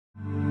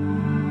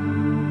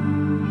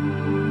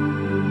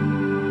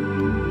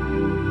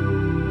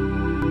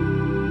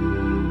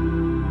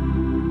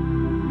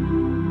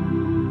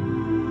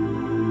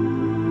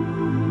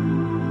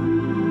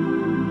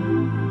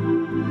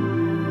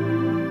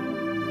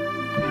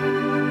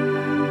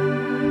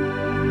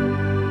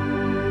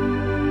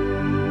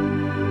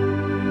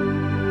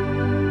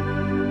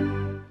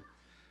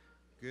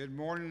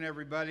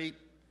everybody.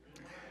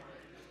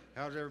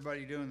 How's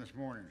everybody doing this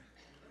morning?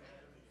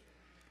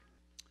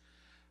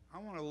 I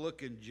want to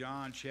look in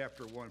John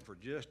chapter 1 for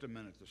just a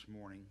minute this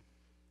morning.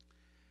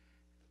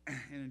 And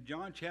in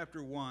John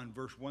chapter 1,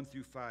 verse 1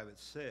 through 5, it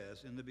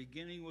says, "In the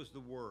beginning was the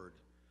Word,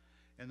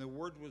 and the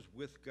Word was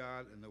with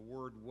God, and the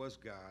Word was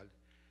God.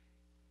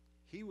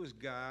 He was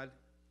God.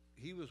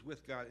 He was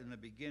with God in the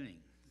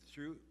beginning.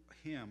 Through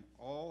him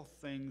all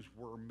things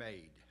were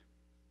made.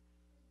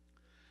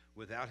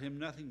 Without him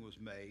nothing was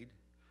made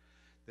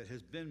that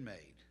has been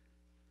made.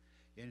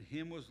 In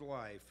him was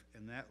life,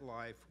 and that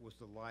life was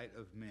the light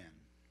of men."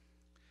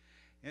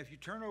 And if you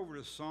turn over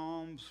to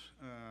Psalms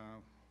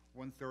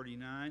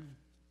 139,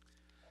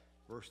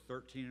 verse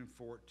 13 and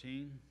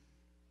 14,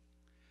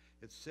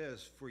 it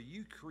says, "For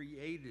you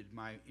created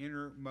my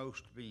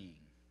innermost being.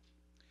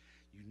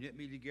 You knit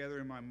me together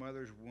in my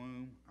mother's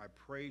womb. I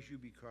praise you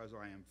because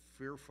I am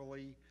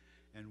fearfully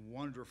and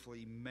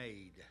wonderfully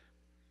made."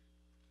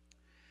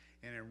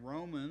 And in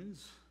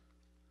Romans,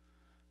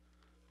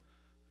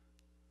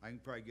 I can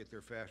probably get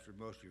there faster than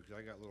most of you because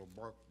I got little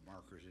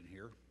markers in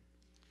here.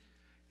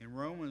 In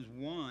Romans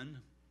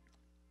 1,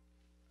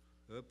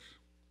 oops,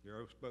 there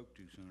I spoke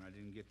too soon. I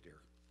didn't get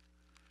there.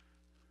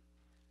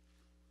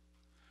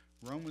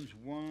 Romans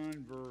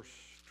 1,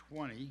 verse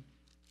 20,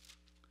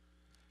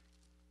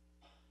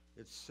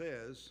 it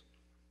says,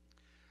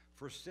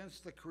 "For since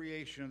the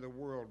creation of the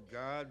world,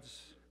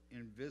 God's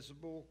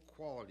invisible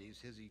qualities,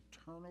 his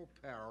eternal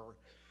power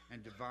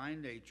and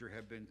divine nature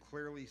have been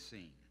clearly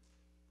seen,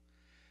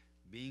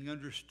 being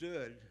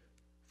understood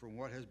from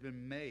what has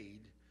been made,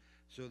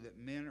 so that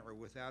men are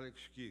without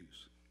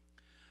excuse."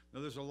 Now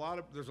there's a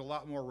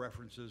lot more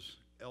references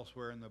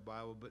elsewhere in the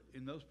Bible, but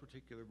in those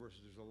particular verses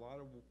there's a lot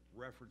of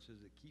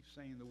references that keep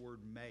saying the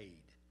word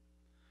made.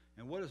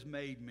 And what does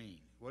made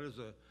mean? What is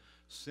a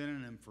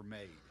synonym for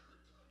made?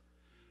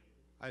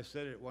 I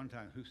said it at one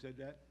time. Who said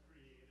that?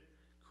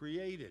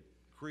 Created.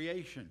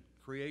 Creation.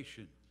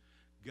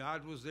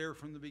 God was there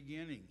from the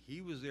beginning. He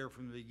was there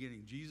from the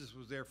beginning. Jesus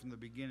was there from the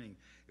beginning.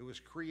 It was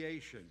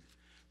creation.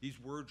 These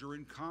words are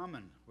in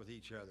common with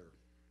each other.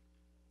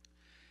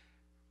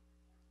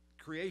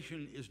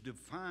 Creation is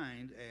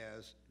defined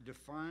as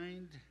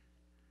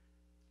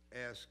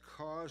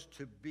caused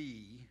to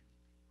be,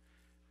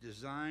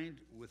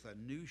 designed with a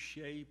new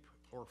shape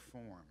or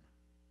form.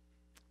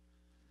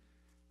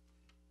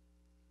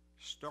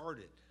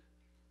 Started,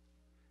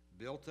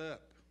 built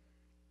up,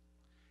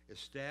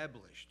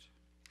 established.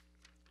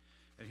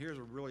 And here's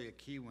a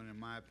key one in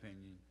my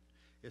opinion.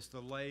 It's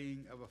the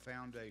laying of a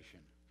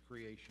foundation.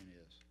 Creation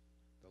is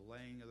the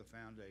laying of the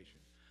foundation.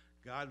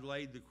 God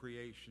laid the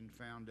creation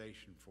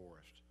foundation for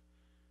us,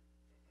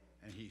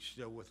 and he's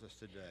still with us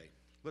today.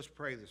 Let's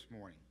pray this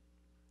morning.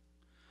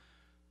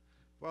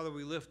 Father,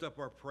 we lift up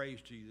our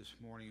praise to you this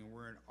morning, and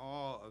we're in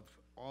awe of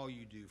all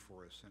you do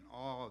for us and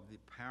all of the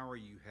power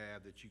you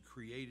have that you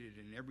created,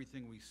 and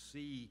everything we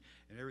see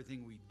and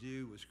everything we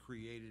do was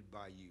created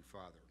by you,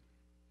 Father.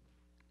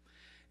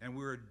 And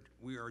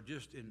we are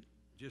just in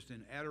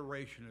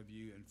adoration of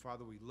you, and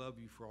Father, we love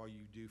you for all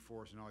you do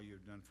for us and all you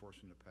have done for us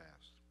in the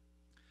past.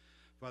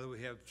 Father,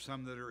 we have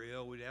some that are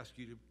ill. We'd ask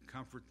you to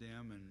comfort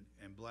them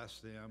and bless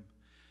them.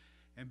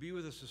 And be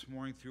with us this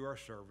morning through our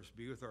service.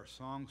 Be with our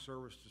song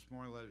service this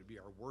morning. Let it be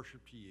our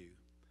worship to you.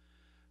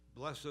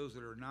 Bless those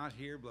that are not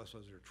here. Bless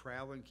those that are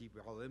traveling. Keep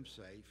all of them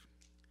safe.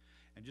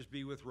 And just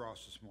be with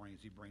Ross this morning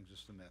as he brings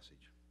us the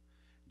message.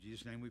 In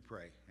Jesus' name we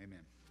pray.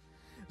 Amen.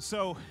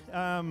 So,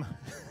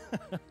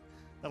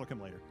 that'll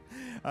come later.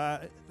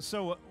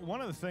 So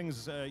one of the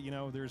things,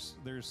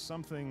 there's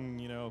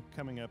something,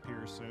 coming up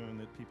here soon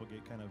that people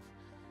get kind of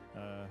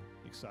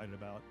excited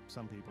about,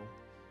 some people.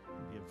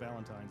 It'll be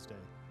Valentine's Day.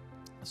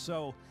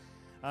 So,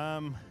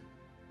 that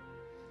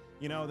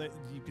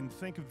you can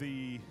think of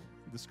the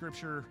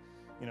scripture,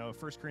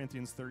 1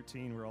 Corinthians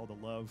 13, where all the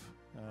love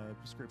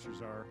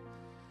scriptures are.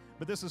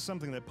 But this is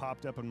something that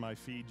popped up on my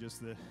feed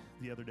just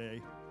the other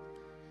day.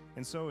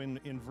 And so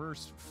in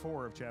verse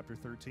 4 of chapter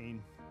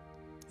 13,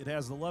 it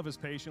has, "The love is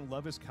patient,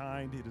 love is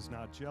kind, it is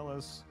not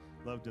jealous,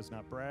 love does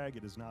not brag,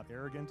 it is not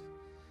arrogant."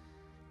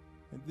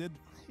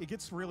 It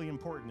gets really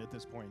important at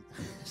this point.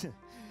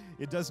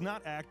 "It does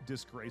not act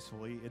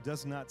disgracefully, it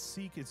does not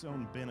seek its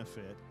own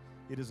benefit,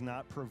 it is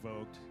not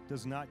provoked,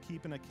 does not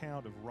keep an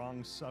account of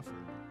wrongs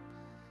suffered.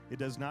 It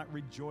does not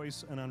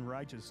rejoice in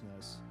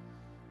unrighteousness,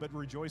 but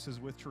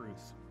rejoices with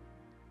truth."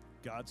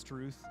 God's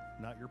truth,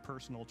 not your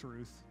personal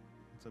truth.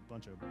 It's a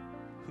bunch of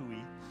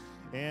hooey.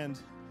 "And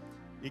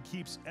it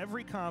keeps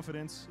every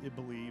confidence, it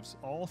believes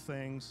all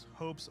things,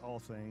 hopes all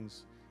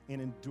things, and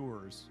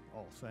endures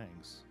all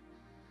things."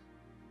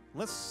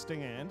 Let's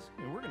stand,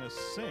 and we're going to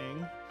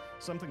sing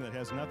something that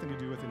has nothing to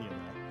do with any of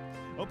that.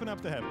 Open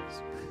up the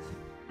heavens.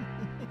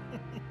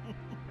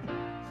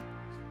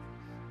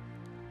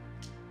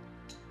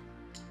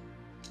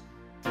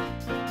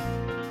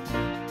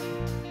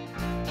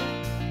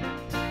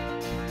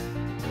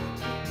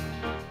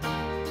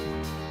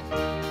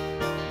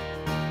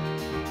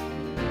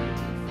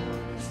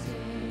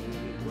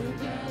 We're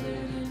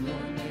gathered in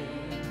your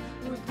name.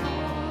 We're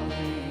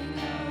calling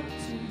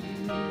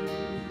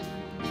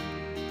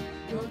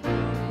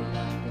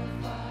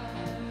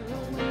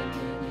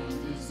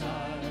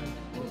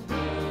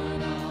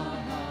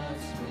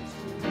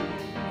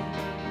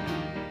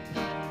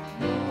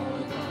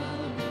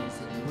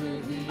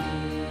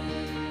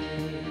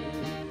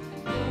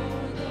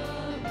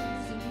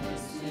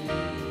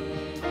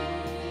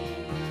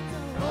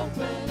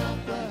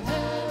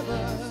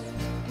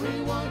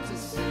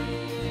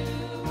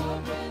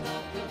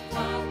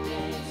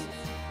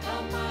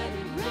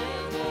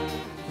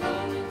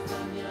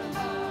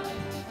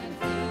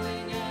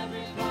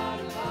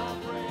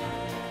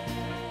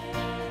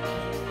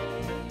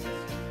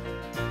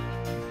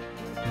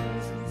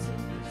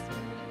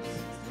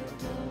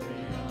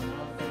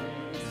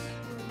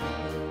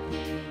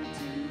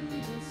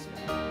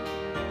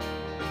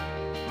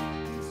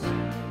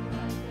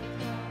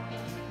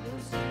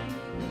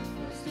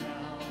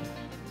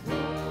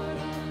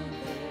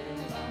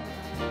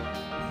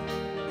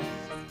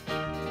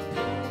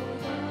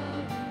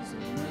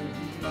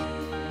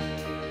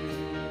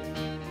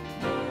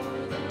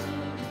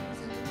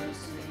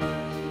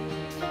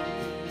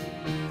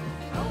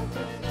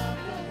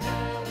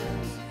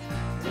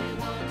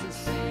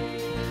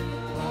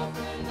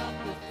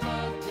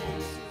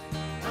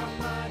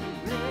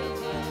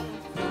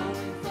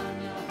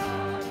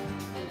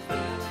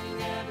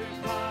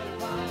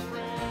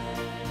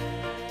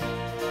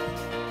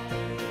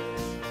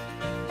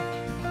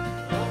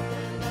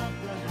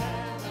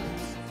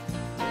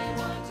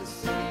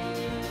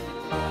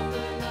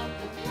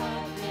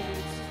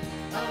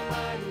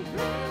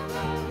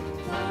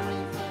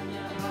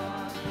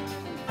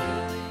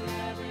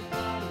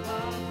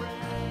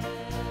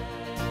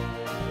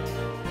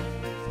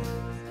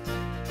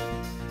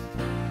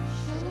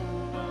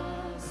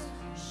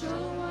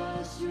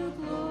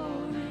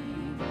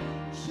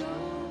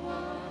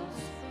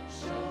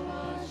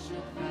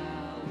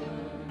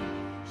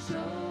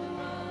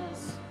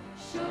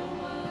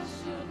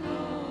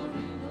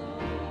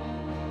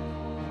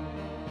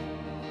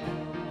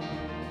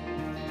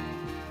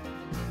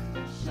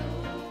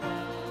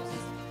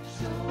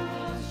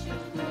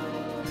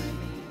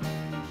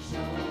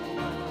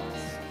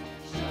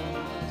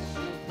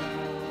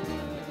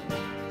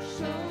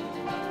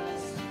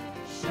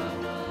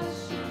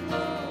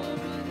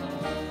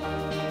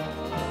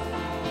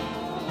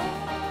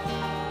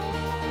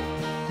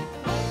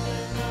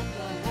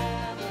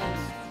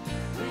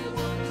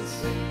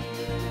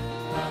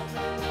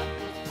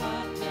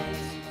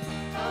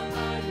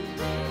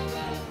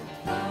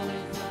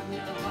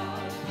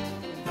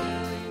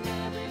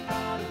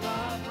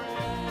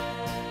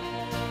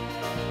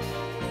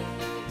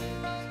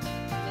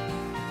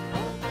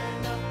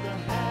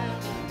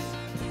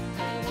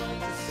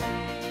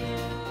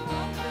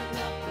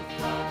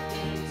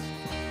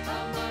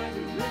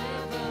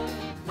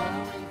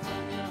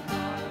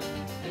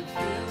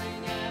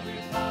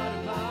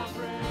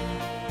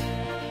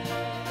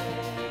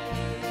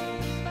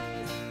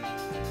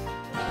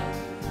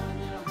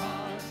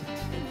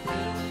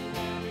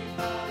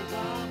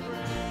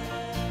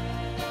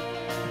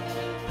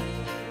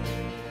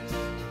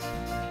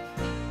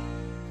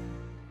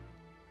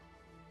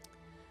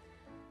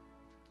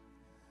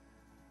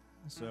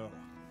So,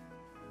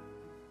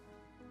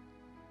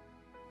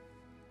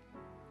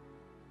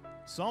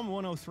 Psalm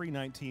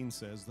 103:19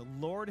 says, "The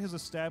Lord has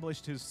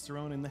established his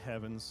throne in the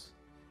heavens,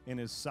 and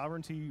his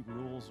sovereignty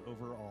rules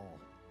over all."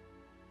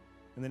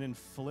 And then in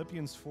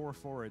Philippians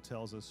 4:4 it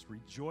tells us,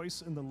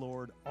 "Rejoice in the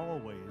Lord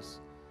always.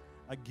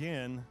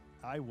 Again,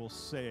 I will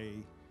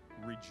say,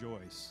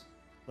 rejoice."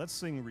 Let's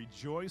sing,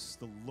 "Rejoice,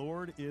 the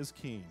Lord is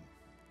King."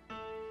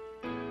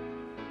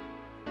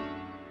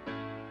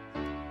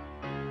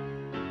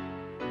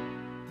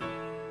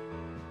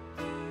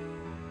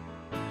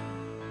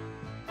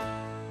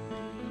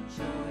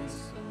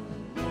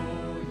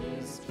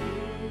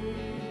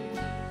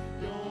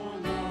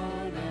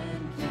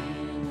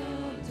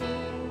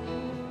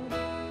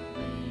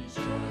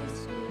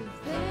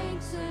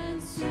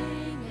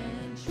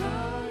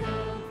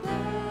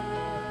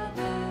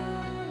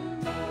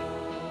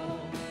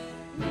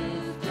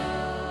 Lift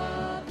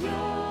up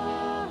your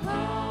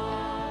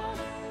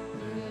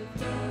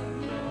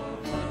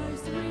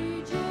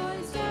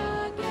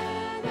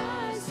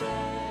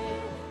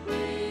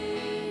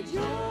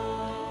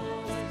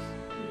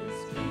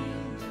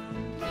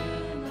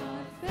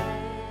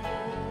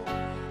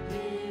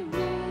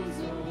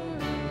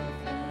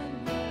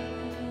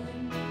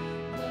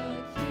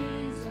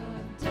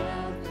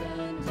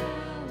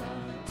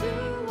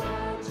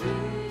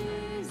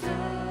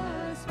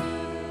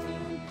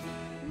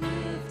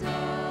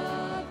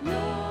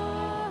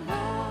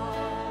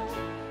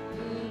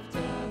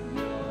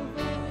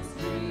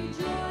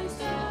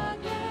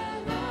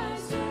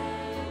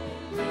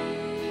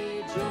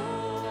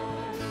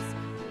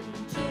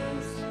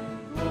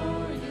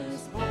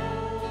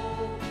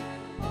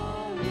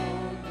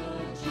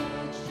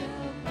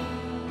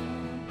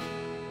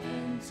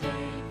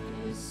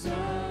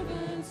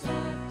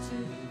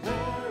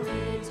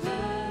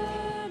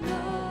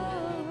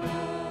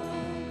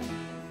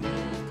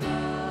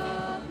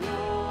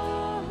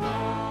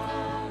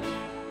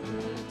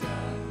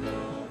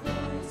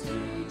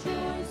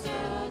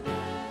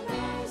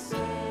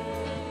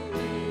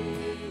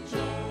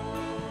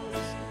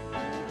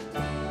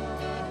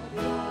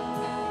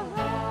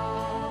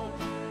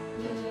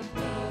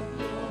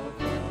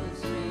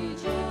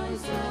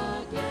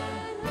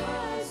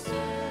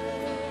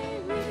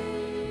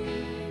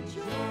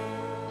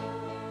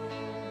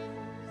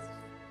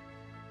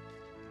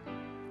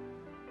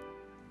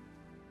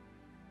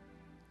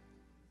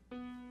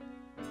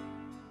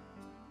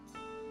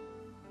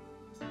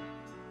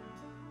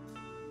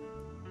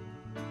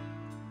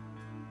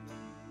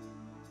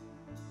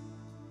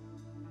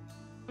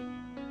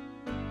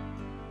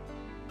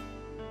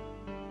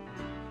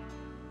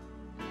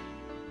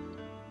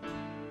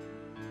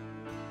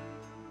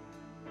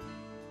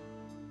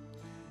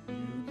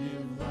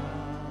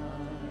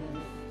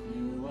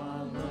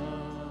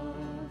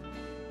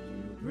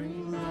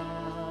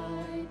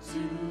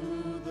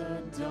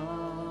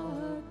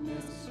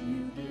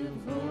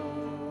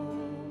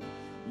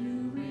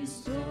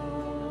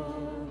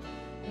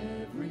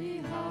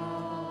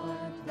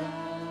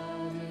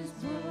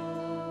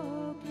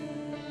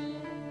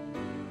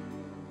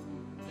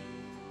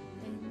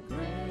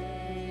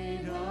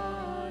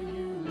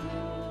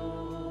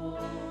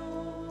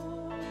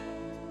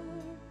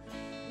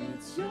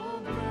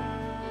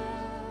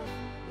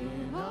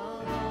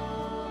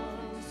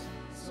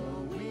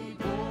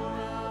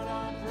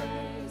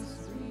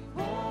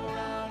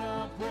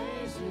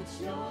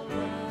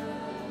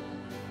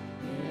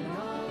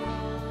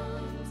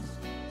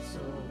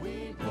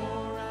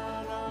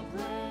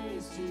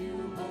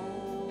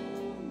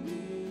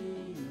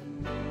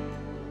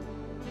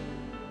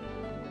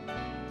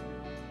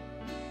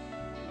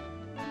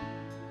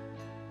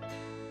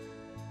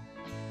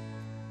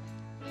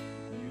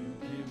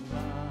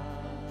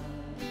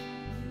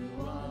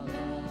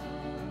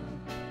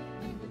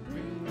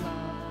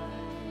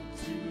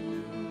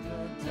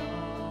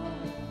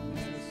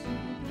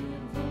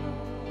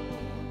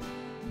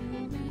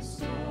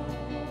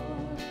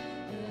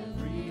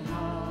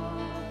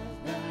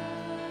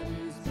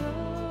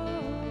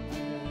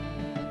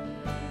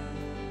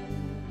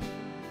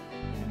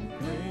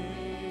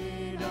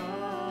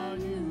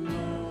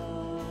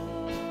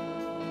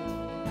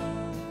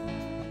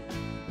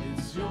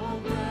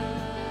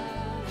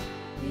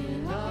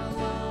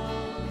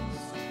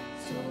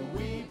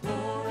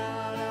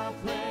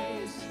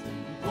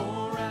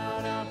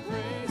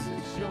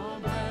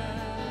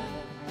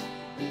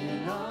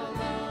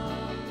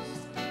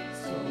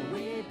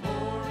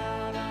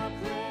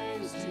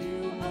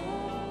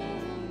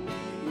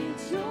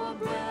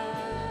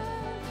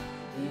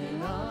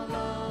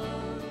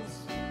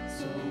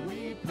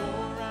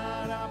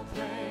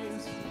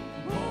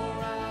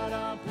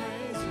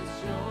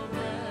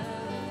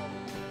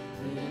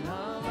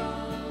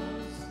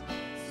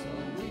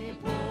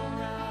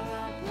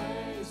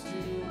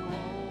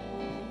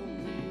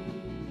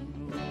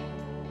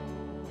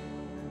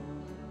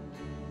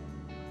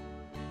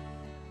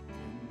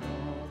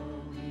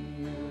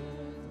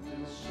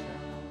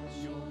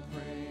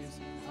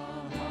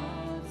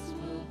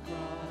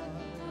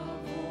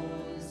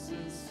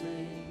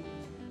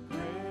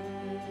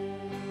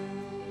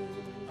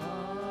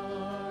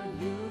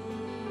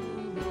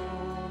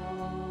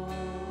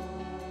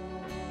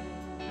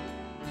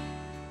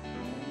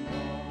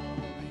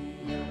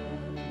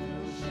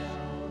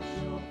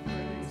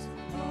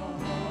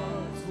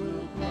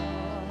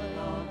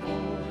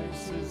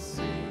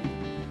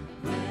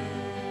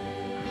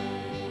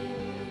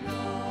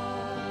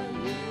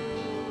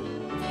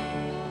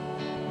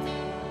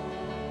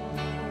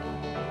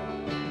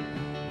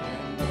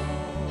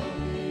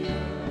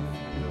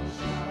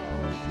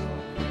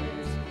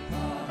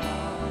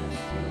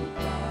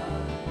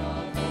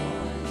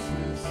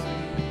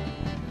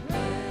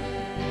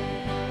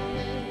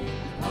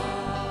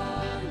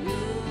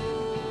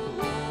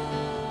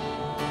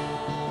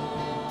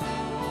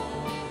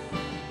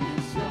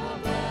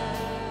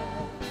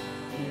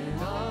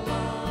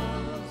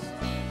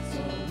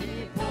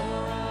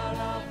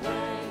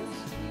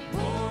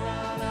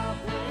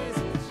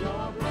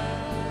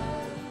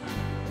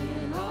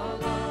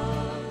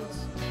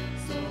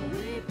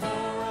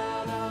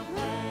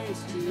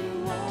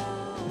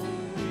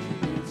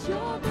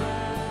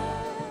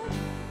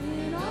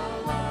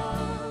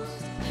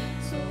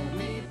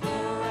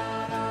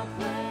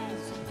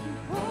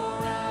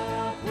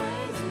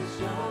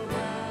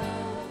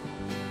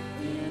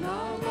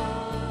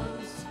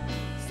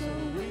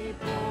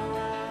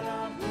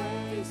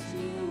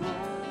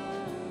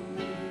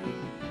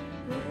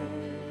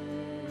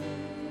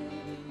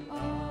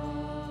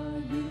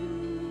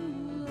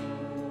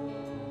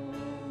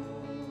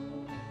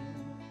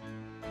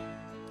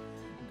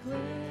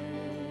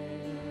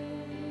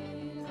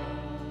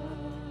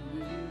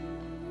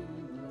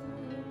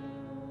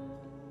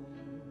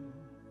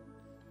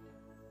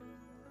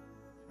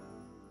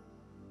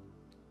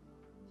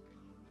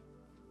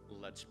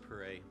Let's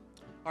pray.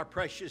 Our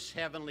precious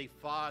Heavenly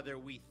Father,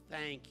 we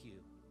thank you.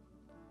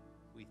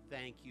 We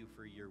thank you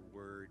for your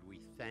word. We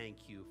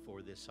thank you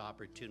for this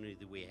opportunity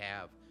that we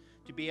have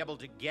to be able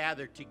to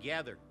gather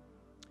together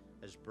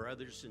as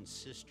brothers and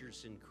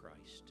sisters in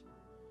Christ.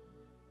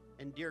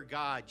 And dear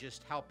God,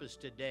 just help us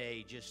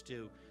today just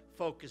to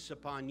focus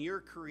upon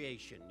your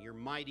creation, your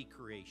mighty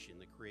creation,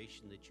 the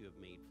creation that you have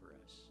made for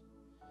us.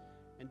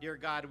 And dear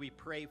God, we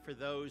pray for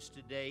those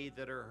today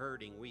that are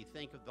hurting. We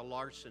think of the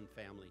Larson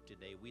family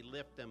today. We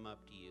lift them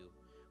up to you.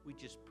 We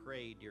just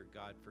pray, dear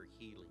God, for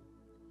healing.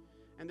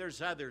 And there's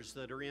others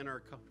that are in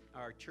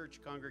our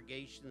church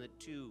congregation that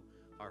too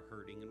are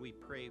hurting. And we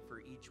pray for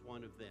each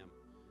one of them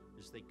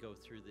as they go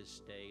through this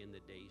day and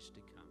the days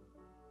to come.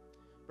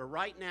 But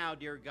right now,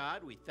 dear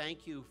God, we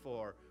thank you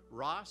for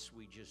Ross.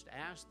 We just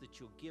ask that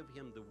you'll give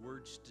him the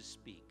words to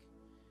speak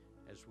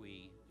as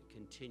we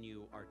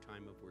continue our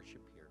time of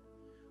worship here.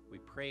 We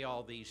pray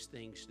all these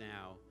things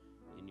now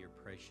in your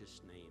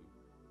precious name.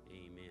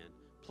 Amen.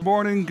 Good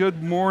morning,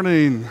 good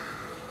morning.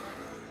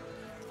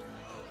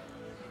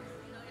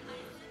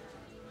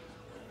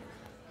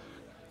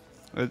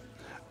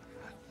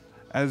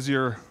 As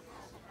you're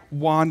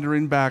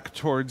wandering back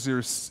towards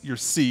your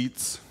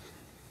seats,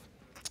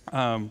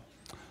 one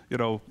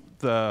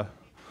of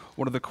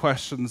the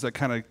questions that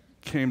kind of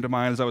came to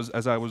mind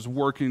as I was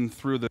working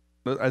through this,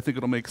 I think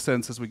it'll make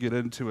sense as we get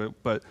into it,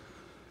 but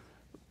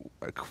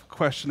a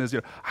question is,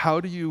 how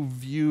do you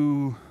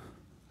view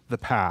the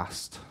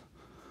past?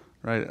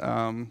 Right?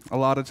 A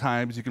lot of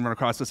times you can run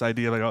across this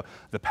idea like,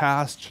 the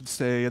past should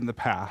stay in the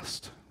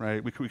past,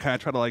 right? We kind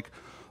of try to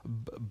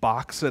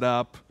box it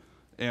up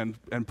and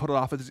put it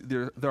off.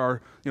 There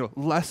are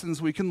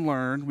lessons we can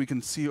learn. We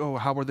can see,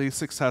 how were they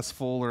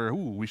successful, or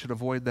we should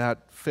avoid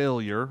that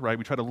failure, right?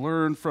 We try to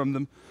learn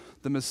from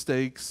the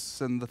mistakes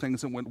and the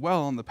things that went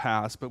well in the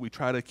past, but we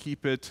try to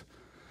keep it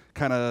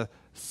kind of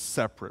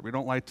separate. We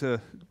don't like to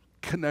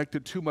connect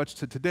it too much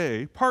to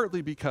today,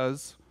 partly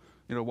because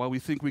while we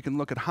think we can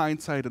look at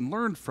hindsight and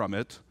learn from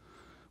it,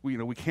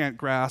 we can't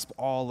grasp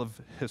all of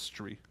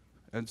history,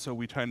 and so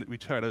we try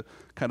to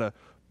kind of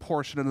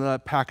portion it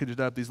up, package it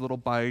up, these little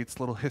bites,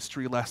 little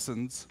history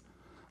lessons.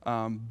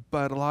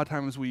 But a lot of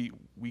times we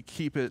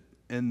keep it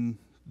in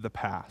the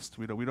past.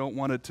 We don't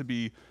want it to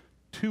be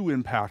too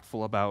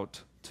impactful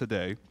about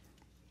today.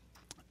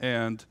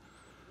 And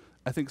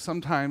I think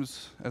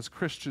sometimes as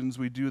Christians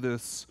we do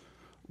this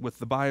with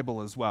the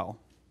Bible as well,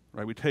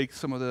 right? We take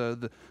some of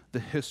the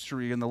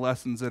history and the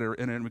lessons that are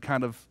in it, and we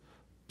kind of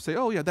say,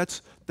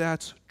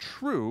 that's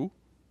true,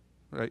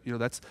 right?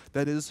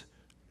 That is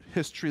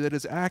history that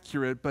is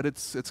accurate, but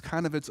it's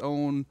kind of its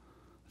own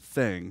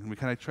thing. We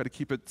kind of try to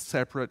keep it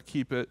separate,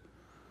 keep it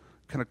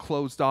kind of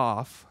closed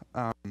off.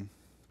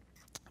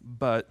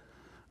 But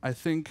I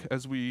think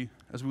as we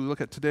look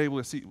at today,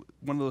 we'll see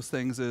one of those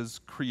things is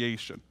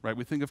creation, right?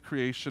 We think of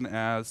creation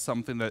as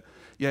something that,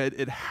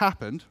 it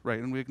happened, right?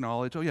 And we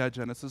acknowledge,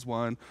 Genesis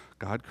 1,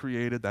 God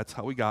created, that's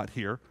how we got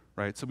here,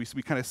 right? So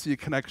we kind of see a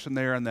connection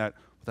there, and that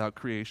without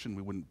creation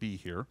we wouldn't be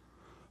here.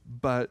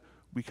 But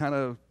we kind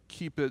of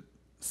keep it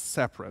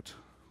separate.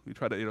 We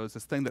try to, it's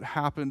this thing that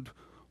happened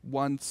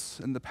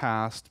once in the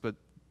past, but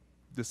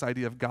this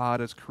idea of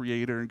God as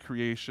creator and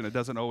creation, it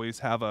doesn't always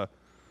have an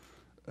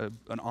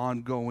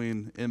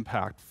ongoing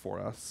impact for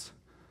us.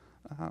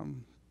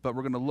 But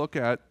we're going to look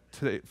at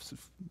today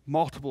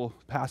multiple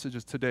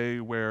passages today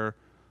where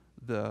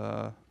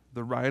the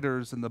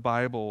writers in the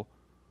Bible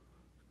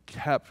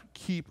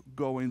keep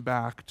going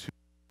back to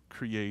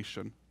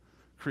creation.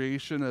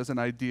 Creation as an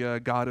idea,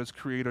 God as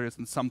creator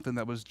isn't something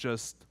that was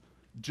just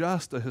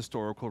a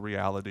historical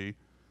reality.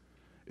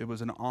 It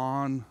was an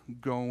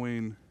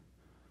ongoing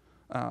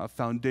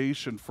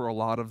foundation for a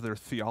lot of their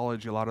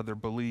theology, a lot of their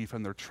belief,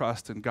 and their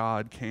trust in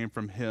God came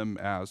from him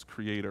as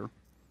creator.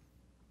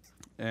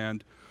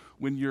 And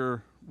when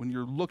you're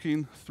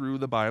looking through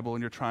the Bible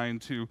and you're trying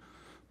to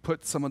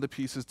put some of the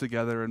pieces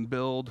together and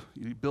build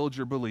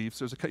your beliefs,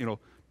 there's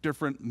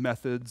different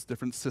methods,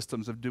 different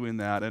systems of doing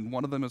that, and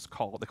one of them they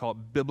call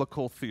it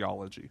biblical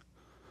theology.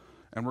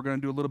 And we're going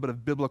to do a little bit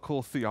of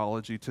biblical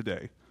theology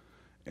today.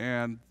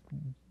 And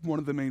one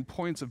of the main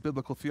points of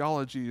biblical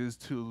theology is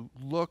to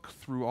look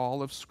through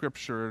all of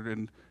Scripture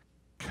and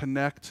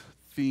connect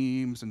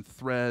themes and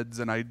threads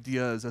and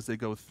ideas as they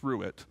go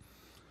through it.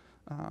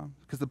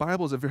 Because the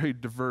Bible is a very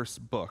diverse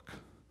book.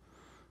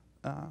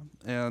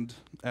 And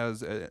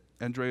as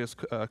Andreas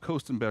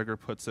Kostenberger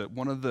puts it,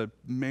 one of the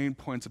main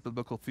points of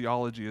biblical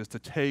theology is to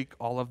take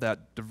all of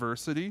that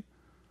diversity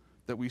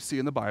that we see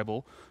in the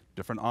Bible,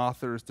 different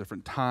authors,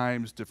 different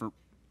times, different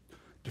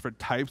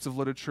types of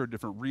literature,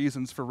 different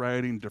reasons for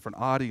writing, different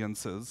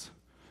audiences,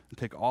 and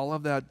take all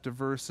of that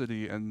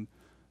diversity and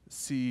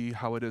see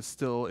how it is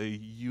still a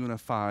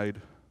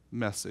unified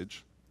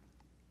message.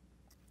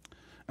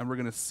 And we're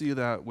going to see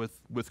that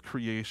with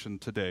creation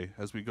today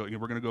as we go.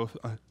 We're going to go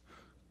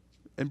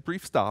in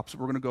brief stops.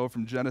 We're going to go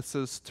from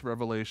Genesis to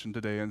Revelation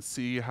today and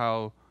see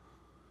how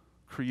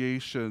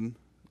creation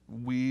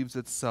weaves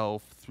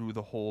itself through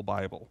the whole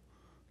Bible.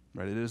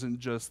 right? It isn't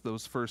just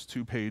those first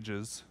 2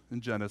 pages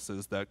in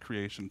Genesis that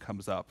creation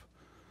comes up.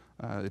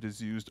 It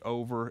is used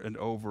over and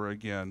over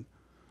again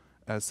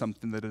as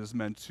something that is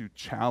meant to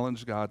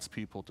challenge God's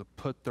people to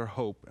put their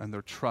hope and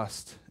their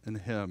trust in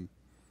Him.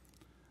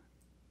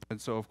 And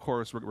so, of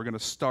course, we're going to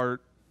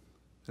start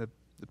at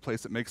the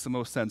place that makes the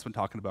most sense when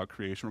talking about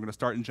creation. We're going to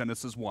start in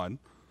Genesis 1.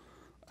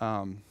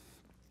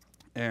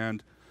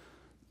 And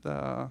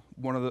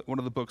one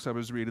of the books I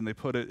was reading, they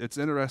put it, it's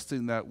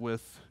interesting that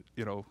with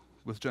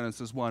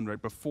Genesis 1,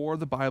 right, before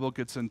the Bible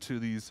gets into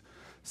these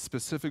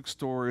specific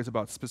stories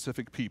about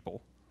specific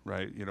people,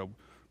 right,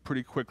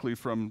 pretty quickly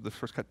from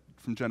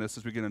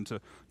Genesis, we get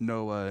into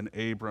Noah and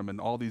Abram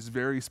and all these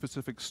very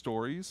specific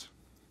stories.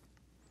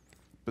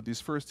 But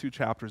these first 2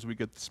 chapters, we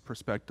get this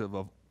perspective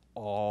of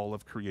all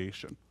of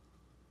creation.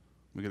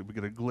 We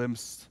get a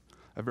glimpse,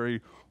 a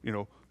very,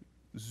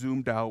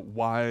 zoomed out,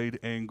 wide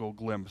angle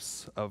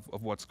glimpse of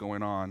what's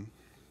going on.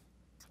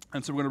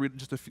 And so we're going to read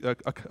just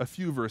a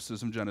few verses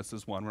from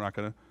Genesis 1. We're not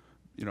going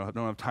to, don't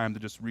have time to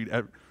just read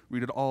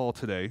it all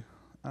today.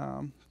 But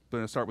I'm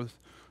going to start with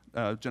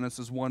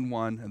Genesis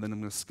 1:1, and then I'm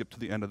going to skip to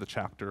the end of the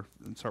chapter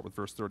and start with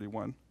verse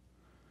 31.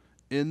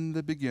 In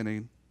the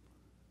beginning,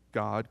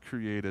 God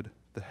created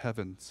the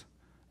heavens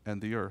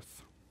and the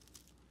earth.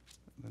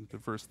 And then to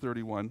verse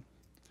 31.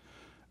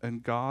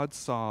 And God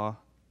saw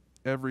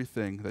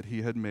everything that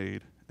He had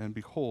made, and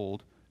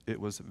behold, it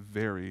was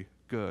very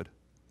good.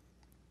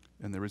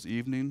 And there was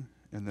evening,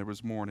 and there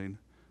was morning,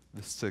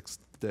 the 6th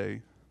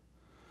day.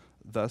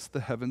 Thus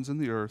the heavens and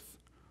the earth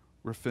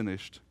were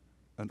finished,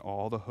 and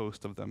all the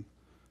host of them.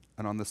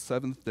 And on the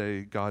 7th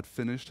day God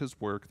finished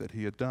His work that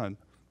He had done,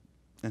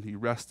 and He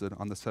rested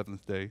on the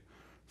 7th day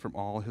from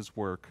all His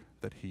work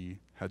that He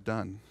had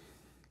done.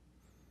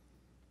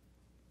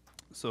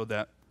 So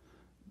that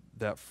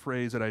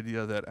phrase, that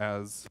idea that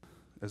as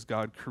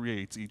God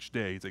creates each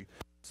day, He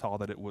saw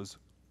that it was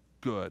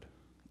good.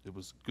 It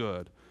was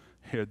good.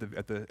 Here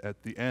at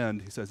the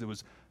end, He says it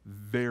was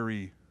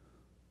very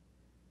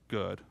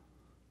good.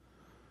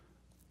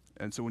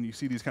 And so when you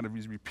see these kind of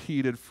these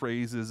repeated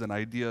phrases and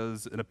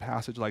ideas in a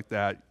passage like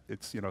that,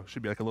 it's,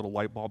 should be like a little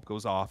light bulb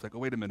goes off. Like, oh,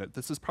 wait a minute,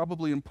 this is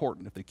probably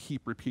important if they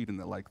keep repeating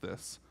it like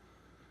this.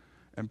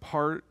 And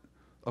part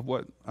of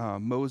what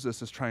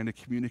Moses is trying to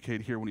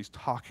communicate here when he's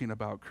talking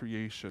about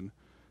creation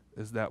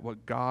is that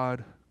what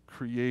God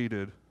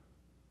created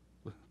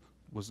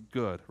was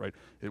good, right?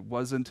 It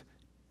wasn't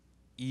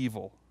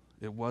evil.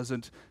 It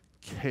wasn't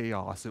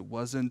chaos. It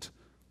wasn't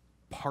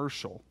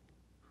partial,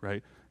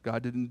 right?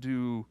 God didn't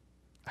do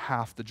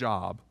half the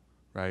job,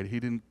 right? He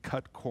didn't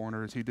cut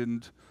corners. He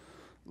didn't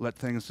let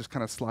things just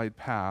kind of slide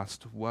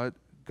past. What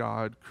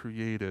God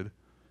created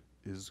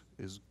is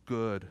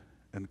good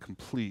and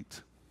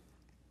complete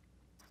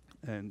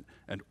and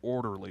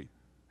orderly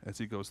as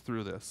He goes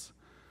through this.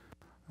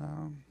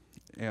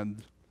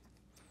 And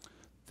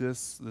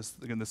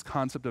this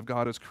concept of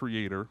God as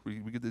creator, we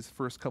get these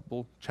first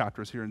couple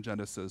chapters here in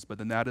Genesis, but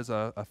then that is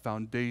a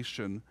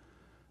foundation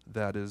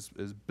that is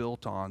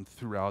built on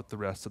throughout the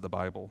rest of the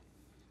Bible.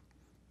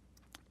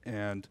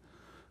 And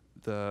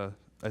I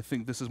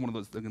think this is one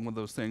of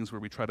those things where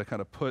we try to kind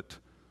of put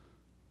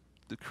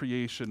the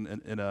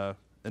creation in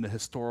a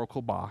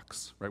historical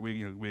box, right?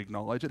 We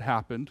acknowledge it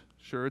happened,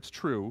 sure, it's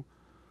true,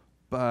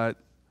 but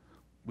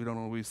we don't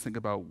always think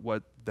about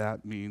what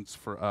that means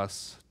for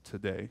us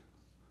today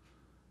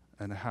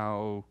and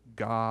how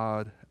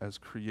God as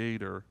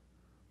creator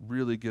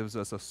really gives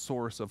us a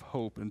source of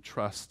hope and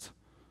trust,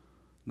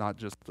 not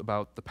just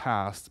about the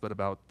past, but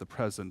about the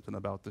present and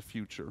about the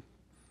future.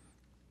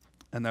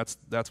 And that's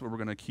what we're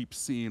going to keep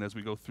seeing as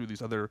we go through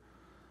these other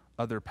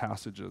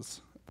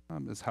passages,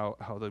 is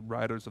how the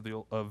writers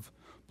of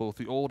both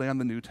the Old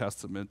and the New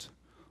Testament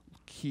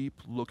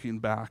keep looking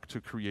back to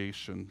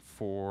creation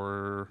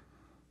for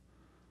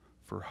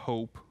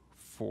hope,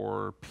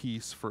 for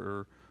peace,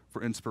 for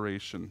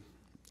inspiration.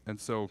 And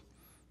so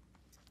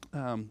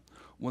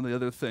one of the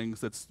other things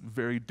that's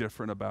very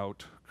different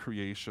about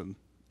creation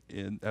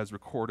as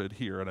recorded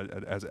here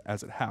and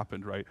as it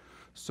happened, right?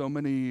 So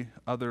many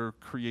other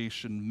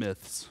creation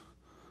myths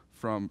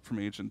from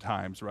ancient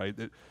times, right?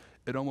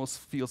 It almost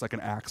feels like an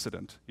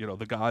accident.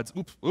 The gods,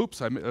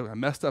 oops, I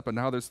messed up, and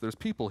now there's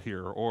people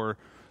here, or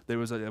it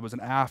was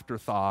an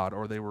afterthought,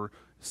 or they were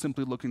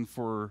simply looking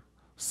for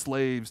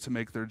slaves to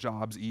make their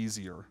jobs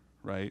easier,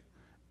 right?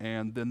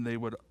 And then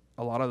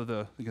a lot of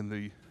the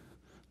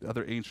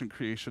other ancient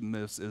creation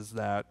myths is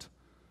that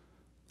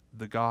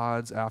the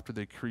gods, after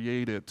they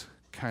create it,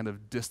 kind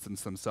of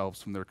distance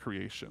themselves from their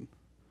creation,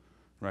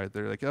 right?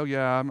 They're like, oh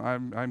yeah,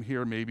 I'm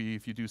here maybe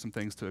if you do some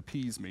things to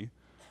appease me,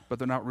 but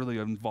they're not really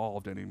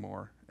involved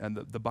anymore. And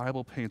the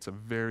Bible paints a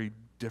very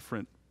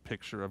different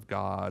picture of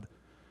God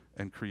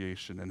and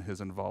creation and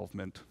His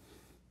involvement.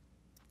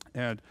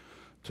 And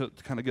to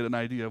kind of get an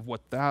idea of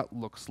what that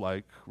looks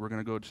like, we're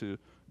going to go to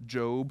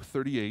Job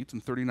 38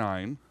 and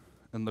 39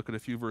 and look at a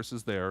few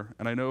verses there.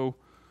 And I know,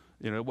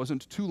 it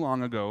wasn't too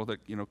long ago that,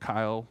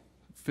 Kyle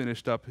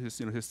finished up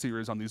his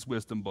series on these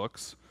wisdom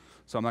books.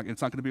 So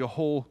it's not going to be a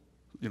whole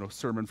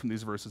sermon from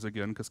these verses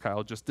again because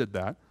Kyle just did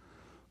that.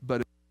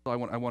 But I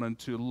wanted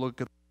to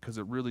look at because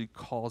it really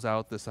calls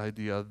out this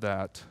idea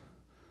that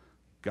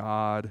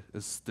God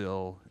is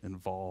still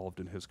involved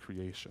in his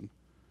creation.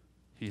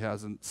 He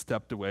hasn't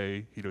stepped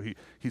away.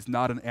 He's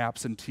not an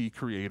absentee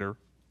creator,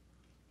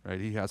 right?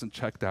 He hasn't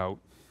checked out.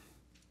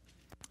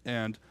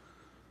 And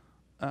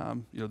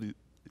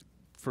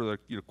for the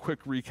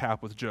quick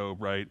recap with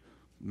Job, right?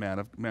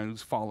 Man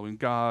who's following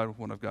God,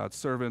 one of God's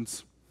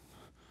servants.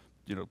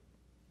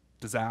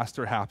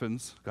 Disaster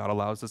happens. God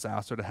allows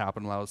disaster to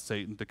happen, allows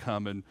Satan to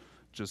come and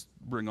just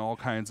bring all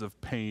kinds of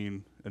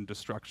pain and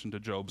destruction to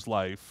Job's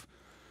life.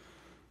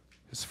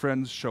 His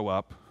friends show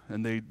up,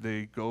 and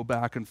they go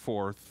back and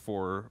forth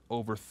for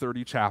over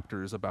 30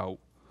 chapters about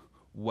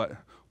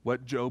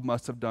what Job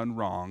must have done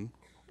wrong,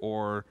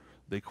 or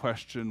they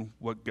question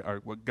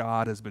what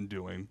God has been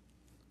doing.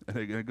 And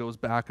it goes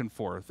back and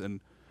forth.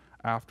 And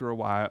after a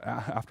while,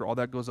 after all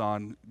that goes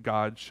on,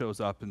 God shows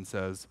up and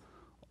says,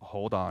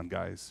 hold on,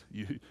 guys.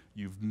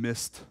 You've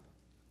missed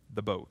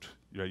the boat.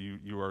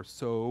 You are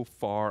so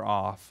far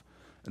off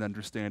in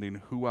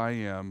understanding who I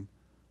am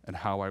and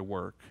how I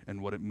work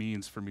and what it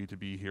means for me to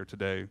be here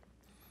today.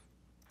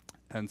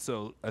 And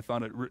so I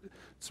found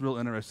it's real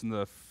interesting.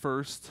 The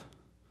first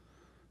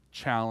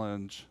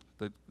challenge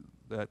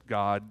that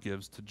God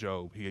gives to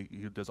Job, he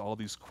does all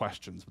these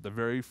questions. But the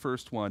very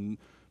first one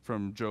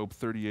from Job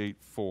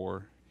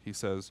 38:4, he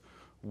says,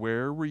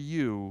 "Where were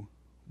you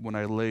when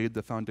I laid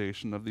the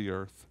foundation of the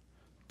earth?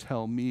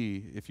 Tell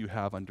me if you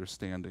have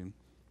understanding."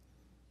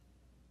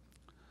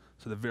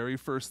 So the very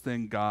first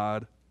thing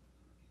God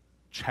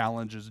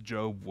challenges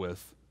Job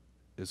with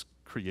is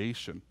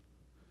creation.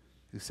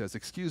 He says,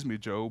 excuse me,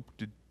 Job,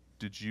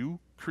 did you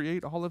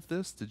create all of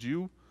this? Did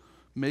you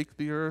make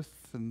the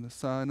earth and the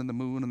sun and the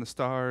moon and the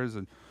stars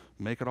and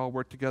make it all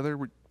work together?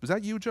 Was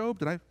that you, Job?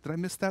 Did I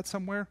miss that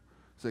somewhere?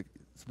 So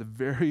the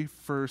very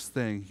first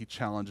thing he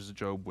challenges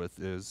Job with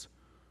is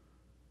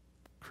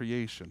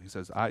creation. He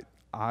says,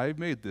 I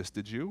made this.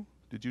 Did you?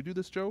 Did you do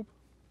this, Job?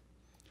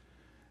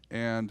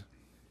 And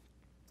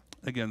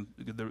again,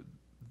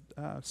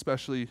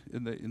 especially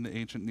in the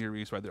ancient Near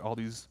East, right? There are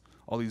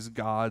all these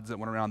gods that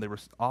went around. They were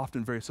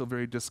often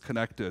very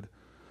disconnected.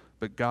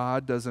 But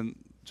God doesn't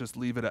just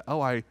leave it at,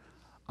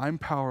 I'm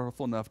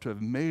powerful enough to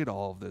have made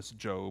all of this,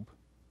 Job.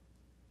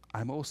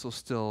 I'm also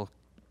still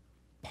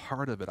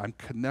part of it. I'm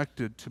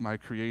connected to my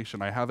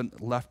creation. I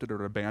haven't left it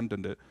or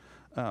abandoned it.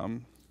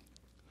 Because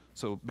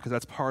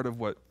that's part of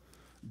what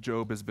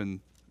Job has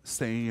been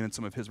saying in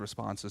some of his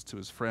responses to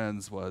his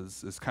friends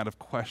is kind of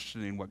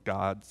questioning what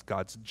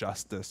God's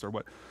justice, or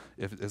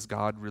is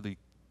God really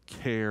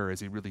care? Is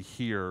he really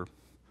here?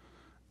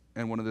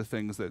 And one of the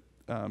things that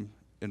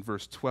in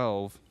verse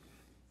 12,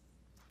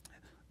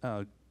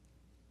 God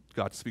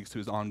speaks to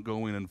his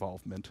ongoing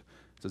involvement.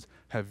 It says,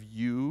 have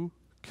you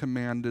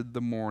commanded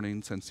the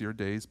morning since your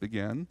days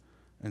began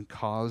and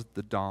caused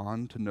the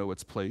dawn to know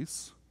its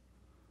place?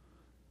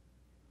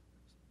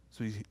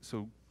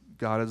 So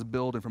God is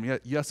building from,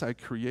 yes, I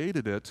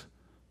created it,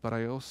 but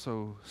I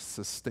also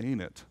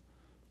sustain it.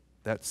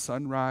 That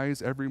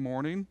sunrise every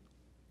morning,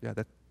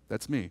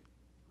 that's me.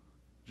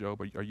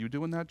 Job, are you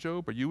doing that,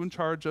 Job? Are you in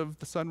charge of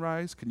the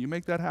sunrise? Can you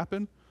make that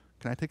happen?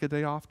 Can I take a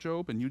day off,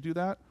 Job, and you do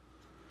that?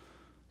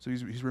 So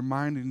he's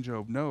reminding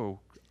Job, no,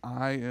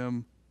 I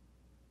am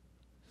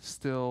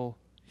still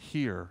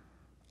here.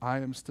 I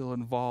am still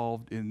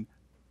involved in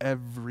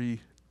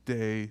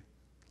everyday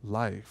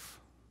life.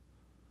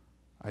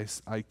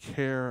 I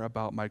care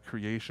about my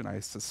creation.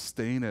 I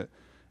sustain it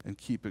and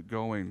keep it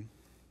going.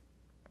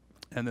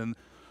 And then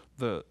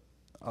the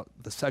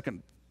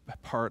second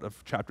part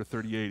of chapter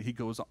 38, he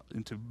goes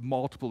into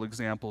multiple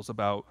examples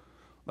about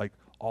like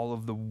all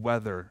of the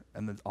weather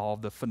and all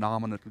of the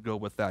phenomena that go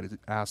with that. He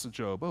asks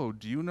Job,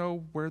 do you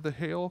know where the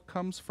hail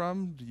comes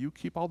from? Do you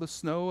keep all the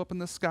snow up in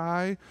the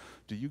sky?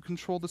 Do you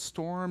control the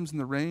storms and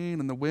the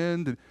rain and the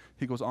wind? And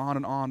he goes on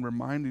and on,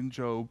 reminding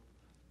Job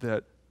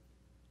that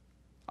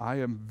I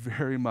am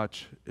very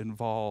much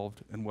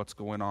involved in what's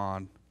going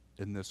on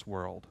in this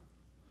world.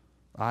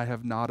 I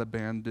have not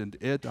abandoned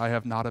it. I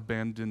have not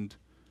abandoned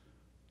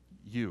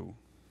you.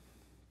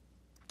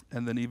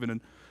 And then even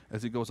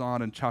as he goes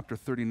on in chapter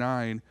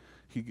 39,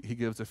 he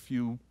gives a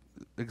few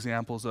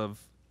examples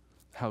of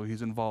how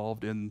he's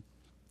involved in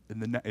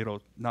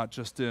not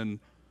just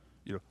in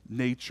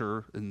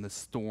nature, in the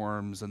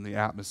storms and the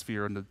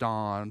atmosphere and the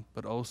dawn,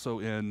 but also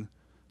in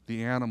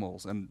the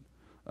animals. And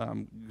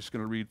I'm just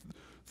going to read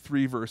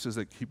 3 verses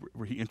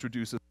where he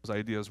introduces those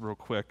ideas real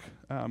quick.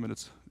 And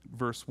it's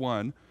verse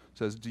 1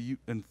 says,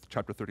 in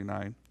chapter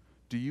 39,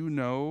 do you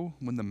know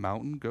when the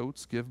mountain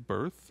goats give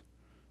birth?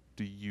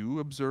 Do you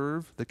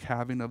observe the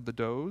calving of the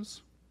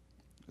does?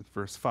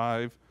 Verse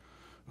 5,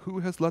 who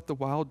has let the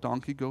wild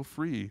donkey go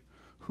free?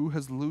 Who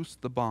has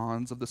loosed the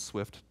bonds of the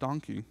swift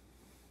donkey?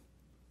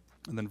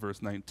 And then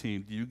verse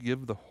 19, do you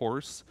give the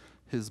horse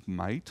his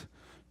might?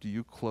 Do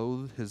you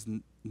clothe his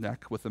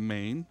neck with a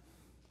mane?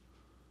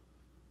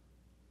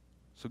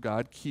 So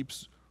God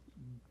keeps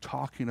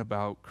talking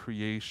about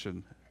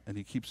creation, and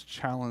he keeps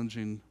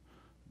challenging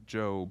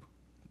Job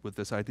with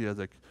this idea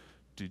like,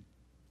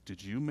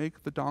 did you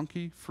make the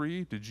donkey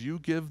free? Did you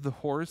give the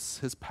horse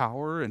his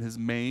power and his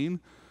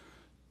mane?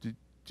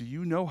 Do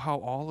you know how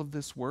all of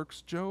this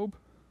works, Job?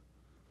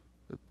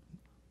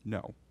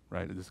 No,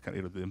 right? It's kind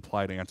of the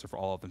implied answer for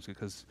all of them,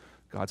 because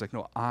God's like,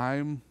 no,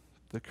 I'm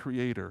the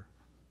creator.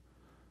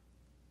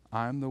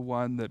 I'm the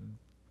one that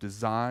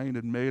designed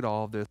and made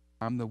all this.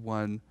 I'm the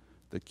one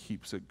that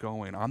keeps it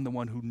going. I'm the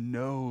one who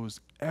knows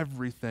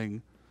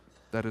everything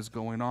that is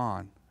going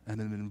on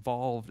and is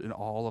involved in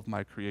all of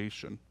my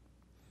creation.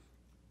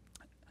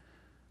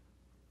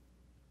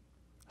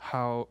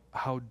 How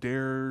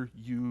dare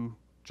you,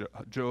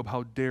 Job,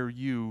 how dare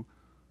you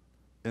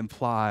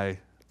imply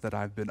that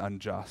I've been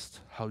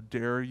unjust? How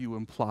dare you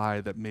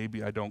imply that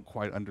maybe I don't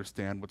quite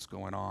understand what's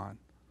going on?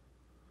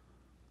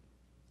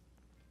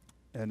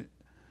 And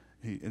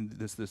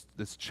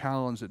this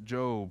challenge that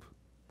Job,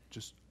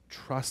 just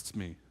trust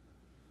me.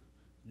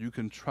 You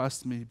can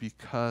trust me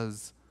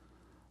because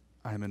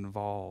I'm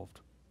involved.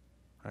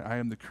 Right? I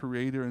am the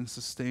creator and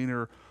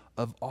sustainer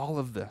of all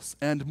of this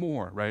and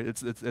more, right?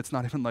 It's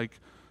not even like,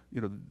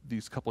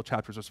 these couple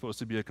chapters are supposed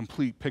to be a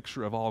complete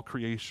picture of all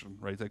creation,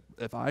 right? It's like,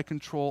 if I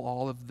control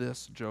all of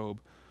this, Job,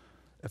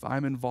 if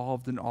I'm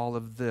involved in all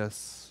of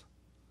this,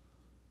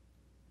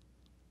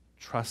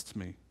 trust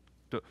me.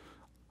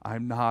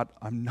 I'm not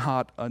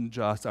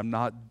unjust. I'm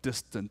not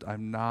distant.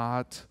 I'm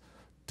not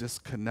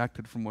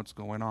disconnected from what's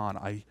going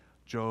on.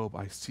 Job,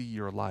 I see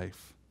your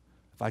life.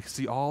 If I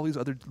see all these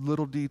other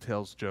little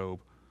details, Job,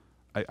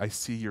 I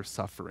see your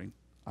suffering.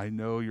 I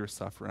know you're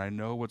suffering. I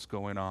know what's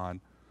going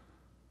on.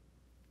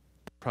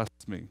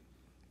 Trust me.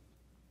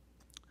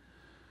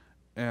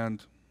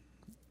 And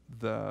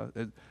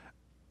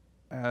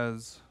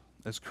as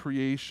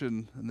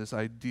creation and this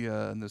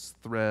idea and this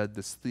thread,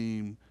 this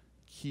theme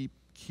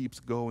keeps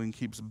going,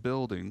 keeps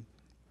building,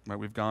 right?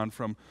 We've gone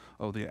from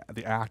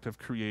the act of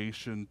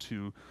creation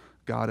to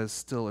God is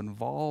still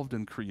involved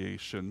in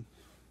creation.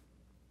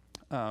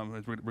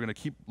 We're going to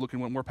keep looking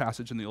at one more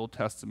passage in the Old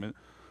Testament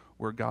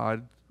where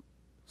God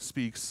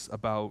speaks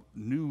about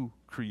new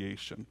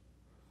creation.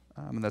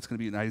 And that's going to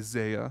be in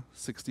Isaiah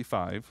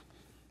 65.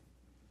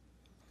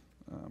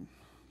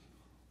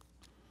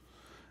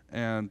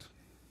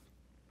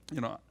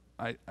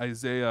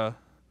 Isaiah,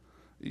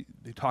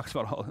 he talks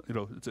about all,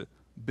 it's a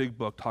big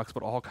book, talks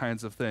about all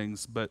kinds of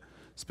things, but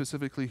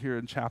specifically here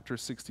in chapter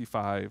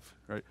 65,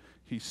 right,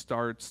 he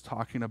starts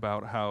talking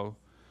about how,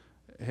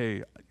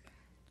 hey,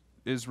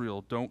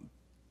 Israel, don't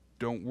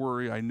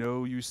worry. I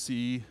know you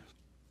see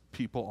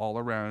people all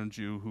around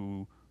you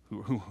who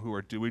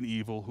are doing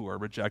evil, who are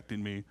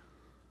rejecting me.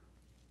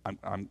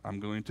 I'm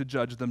going to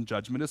judge them.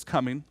 Judgment is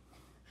coming,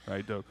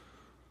 right? But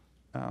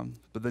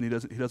then he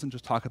doesn't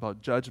just talk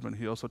about judgment.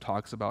 He also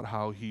talks about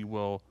how he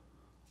will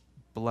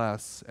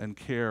bless and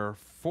care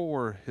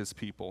for his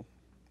people.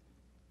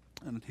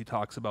 And he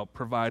talks about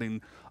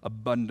providing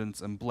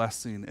abundance and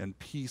blessing and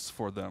peace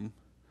for them.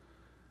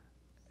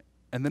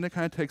 And then it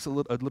kind of takes a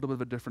little bit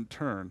of a different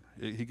turn.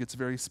 He gets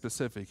very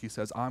specific. He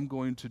says, I'm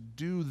going to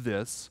do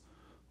this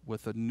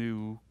with a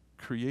new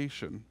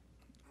creation.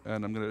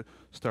 And I'm going to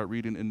start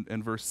reading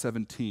in verse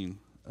 17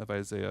 of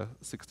Isaiah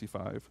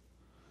 65.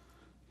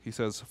 He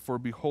says, For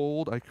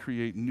behold, I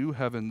create new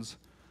heavens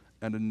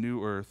and a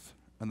new earth,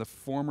 and the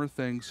former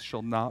things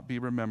shall not be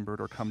remembered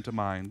or come to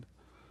mind,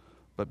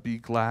 but be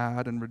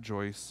glad and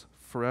rejoice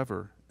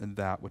forever in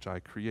that which I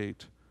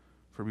create.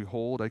 For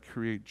behold, I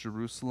create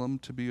Jerusalem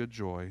to be a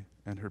joy,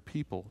 and her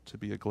people to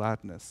be a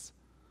gladness.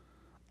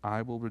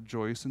 I will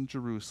rejoice in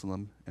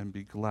Jerusalem and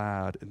be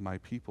glad in my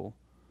people.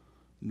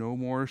 No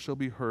more shall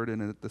be heard in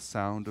it the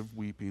sound of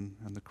weeping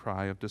and the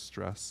cry of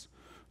distress.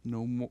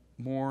 No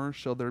more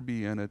shall there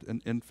be in it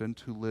an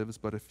infant who lives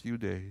but a few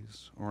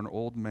days, or an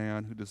old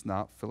man who does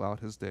not fill out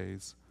his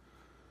days.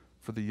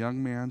 For the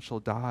young man shall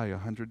die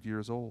 100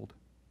 years old,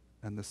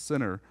 and the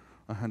sinner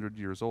 100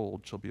 years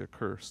old shall be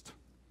accursed.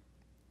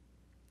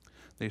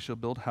 They shall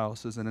build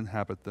houses and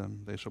inhabit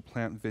them. They shall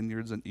plant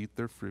vineyards and eat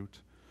their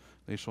fruit.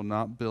 They shall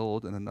not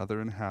build and another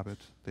inhabit.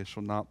 They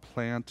shall not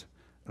plant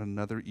and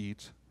another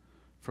eat.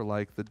 For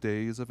like the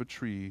days of a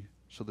tree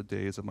shall the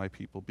days of my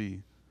people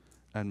be,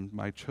 and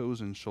my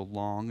chosen shall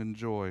long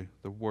enjoy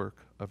the work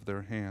of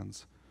their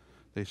hands.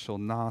 They shall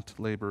not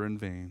labor in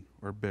vain,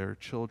 or bear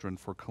children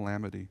for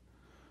calamity,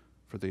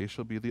 for they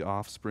shall be the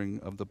offspring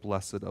of the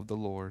blessed of the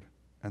Lord,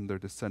 and their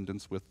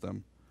descendants with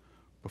them.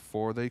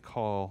 Before they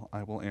call,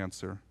 I will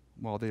answer.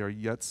 While they are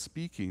yet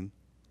speaking,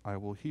 I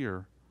will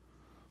hear.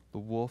 The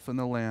wolf and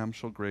the lamb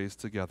shall graze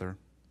together.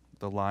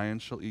 The lion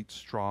shall eat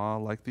straw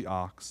like the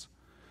ox,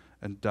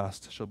 and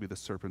dust shall be the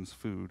serpent's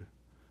food.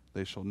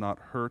 They shall not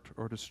hurt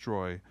or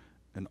destroy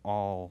in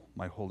all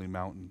my holy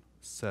mountain,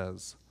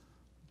 says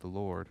the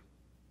Lord.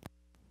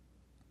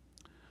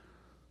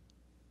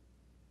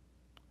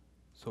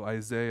 So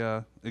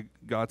Isaiah,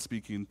 God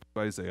speaking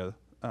to Isaiah,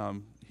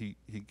 he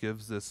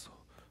gives this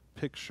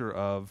picture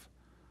of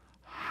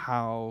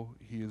how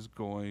he is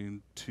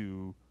going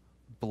to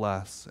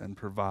bless and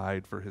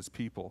provide for his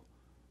people.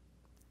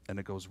 And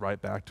it goes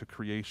right back to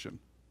creation.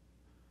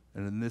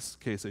 and in this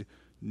case, a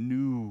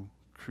new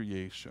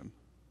creation.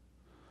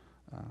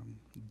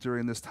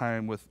 During this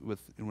time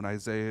when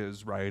Isaiah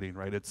is writing,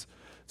 right, it's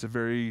a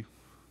very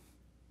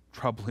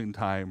troubling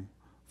time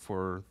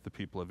for the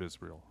people of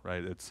Israel,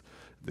 right? It's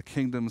the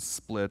kingdom's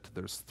split.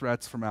 There's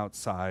threats from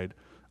outside.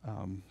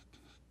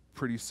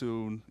 Pretty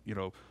soon,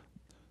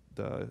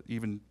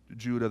 even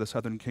Judah, the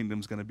southern kingdom,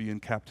 is going to be in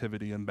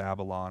captivity in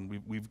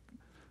Babylon. We've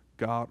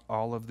got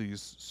all of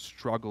these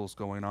struggles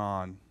going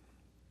on,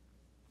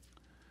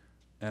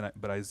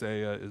 but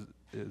Isaiah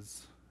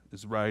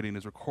is writing,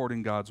 is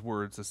recording God's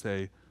words to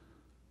say,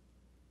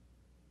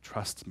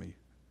 trust me.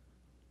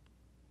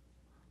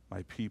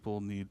 My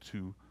people need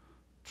to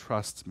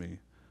trust me,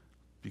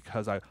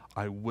 because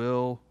I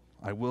will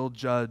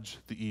judge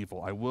the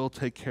evil. I will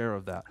take care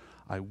of that.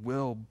 I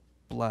will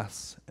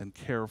bless and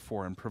care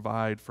for and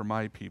provide for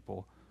my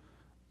people.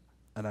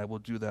 And I will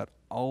do that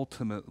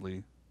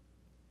ultimately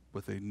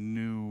with a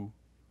new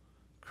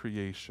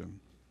creation,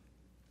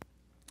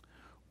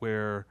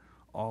 where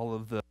all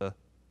of the,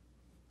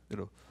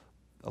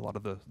 a lot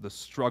of the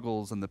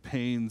struggles and the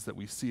pains that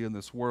we see in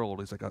this world,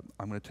 he's like,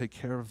 I'm going to take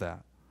care of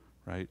that,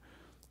 right?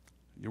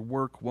 Your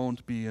work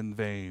won't be in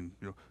vain.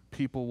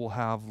 People will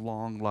have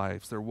long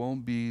lives. There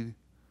won't be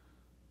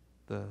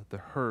the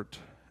hurt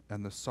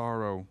and the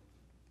sorrow.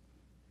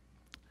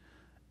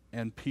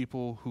 And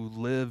people who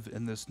live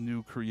in this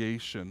new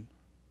creation,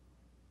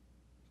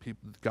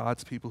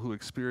 God's people who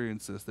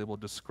experience this, they will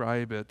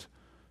describe it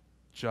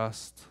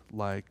just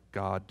like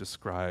God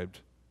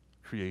described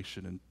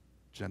creation in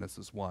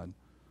Genesis 1.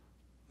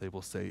 They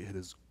will say it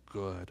is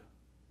good.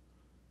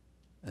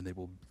 And they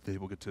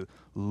will get to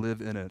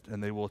live in it.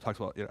 And they will talk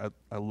about,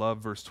 I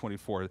love verse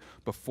 24.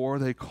 Before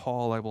they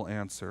call, I will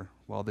answer.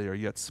 While they are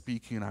yet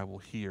speaking, I will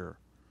hear.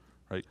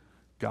 Right?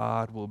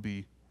 God will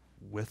be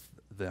with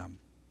them.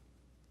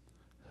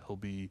 He'll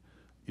be,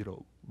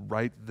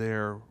 right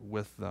there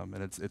with them.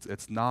 And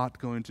it's not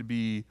going to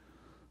be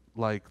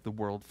like the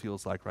world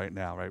feels like right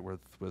now, right? With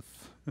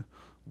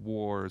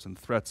wars and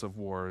threats of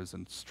wars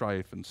and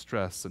strife and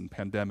stress and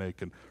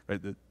pandemic, and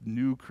right, the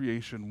new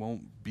creation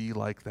won't be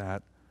like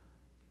that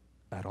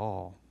at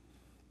all.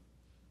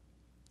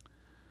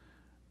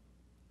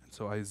 And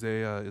so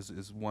Isaiah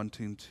is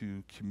wanting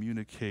to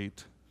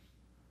communicate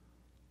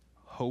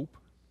hope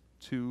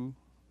to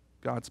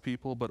God's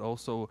people, but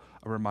also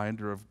a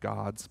reminder of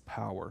God's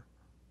power.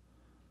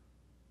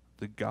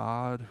 The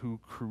God who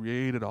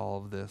created all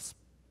of this,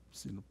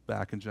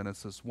 back in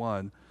Genesis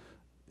 1,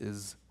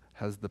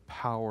 has the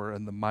power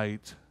and the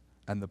might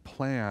and the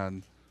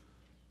plan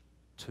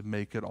to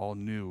make it all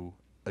new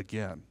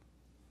again.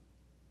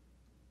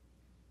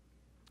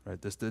 Right?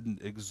 This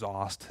didn't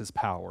exhaust his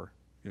power.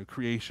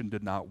 Creation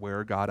did not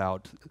wear God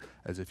out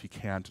as if he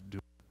can't do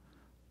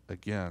it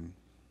again.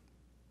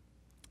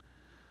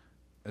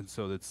 And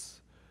so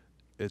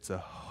it's a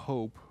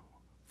hope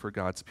for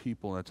God's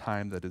people in a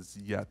time that is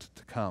yet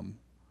to come.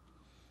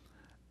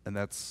 And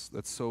that's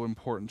so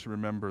important to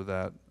remember,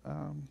 that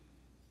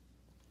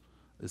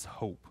is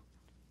hope,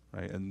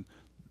 right? And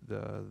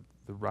the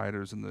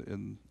writers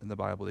in the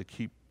Bible, they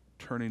keep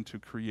turning to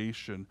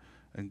creation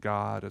and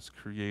God as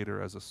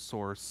creator, as a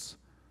source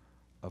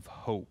of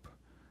hope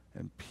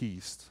and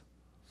peace,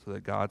 so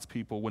that God's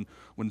people,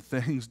 when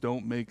things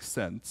don't make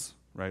sense,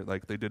 right,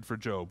 like they did for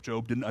Job.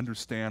 Job didn't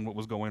understand what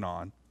was going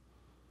on.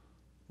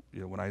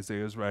 When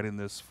Isaiah is writing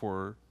this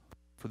for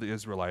the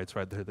Israelites,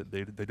 right,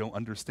 they don't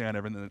understand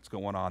everything that's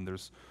going on.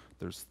 There's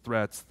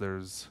threats.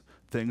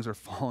 Things are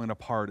falling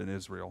apart in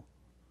Israel.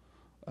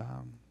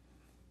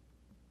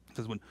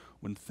 Because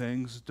when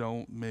things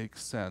don't make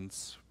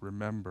sense,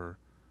 remember,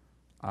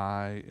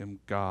 I am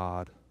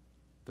God,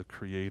 the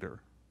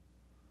creator.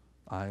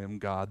 I am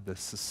God, the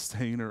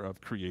sustainer of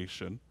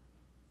creation.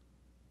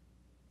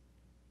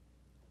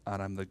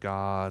 And I'm the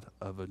God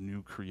of a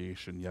new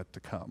creation yet to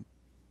come.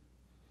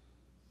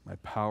 My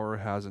power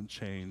hasn't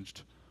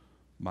changed.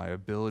 My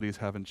abilities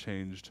haven't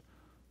changed.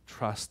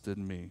 Trust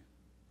in me.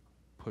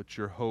 Put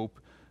your hope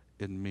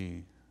in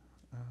me.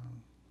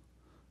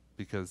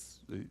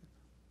 Because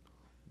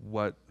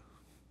what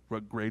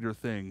greater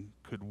thing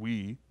could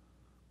we,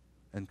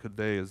 and could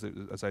they,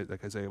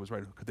 like Isaiah was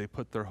writing, could they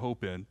put their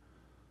hope in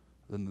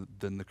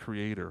than the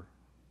Creator?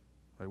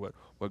 Right?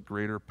 What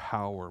greater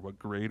power, what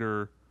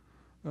greater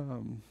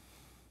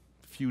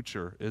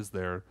future is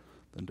there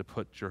than to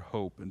put your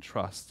hope and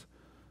trust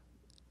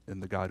in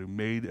the God who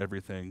made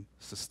everything,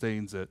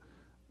 sustains it,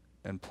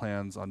 and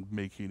plans on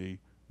making a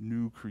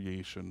new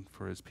creation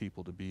for his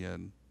people to be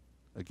in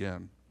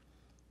again.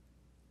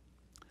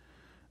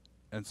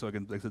 And so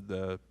again, like I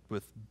said,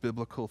 with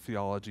biblical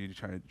theology,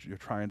 you're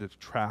trying to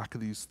track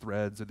these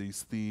threads or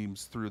these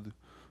themes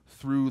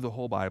through the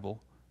whole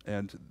Bible,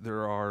 and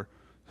there are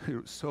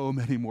so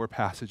many more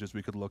passages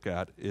we could look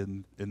at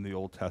in the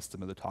Old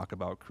Testament that talk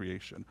about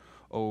creation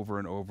over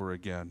and over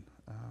again.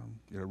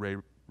 Ray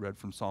read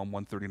from Psalm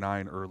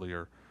 139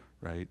 earlier,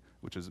 right?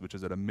 Which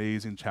is an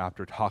amazing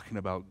chapter talking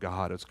about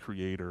God as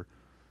creator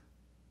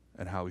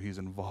and how he's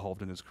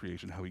involved in his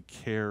creation, how he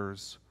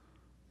cares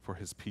for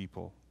his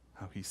people,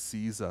 how he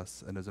sees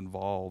us and is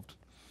involved.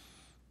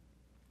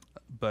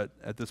 But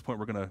at this point,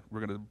 we're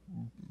gonna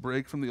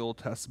break from the Old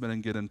Testament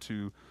and get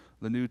into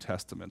the New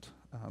Testament,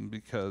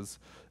 because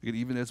again,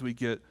 even as we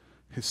get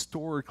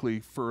historically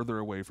further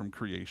away from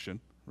creation,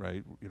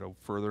 right?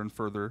 Further and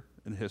further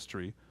in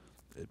history,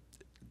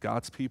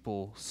 God's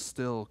people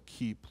still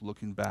keep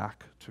looking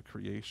back to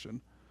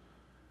creation.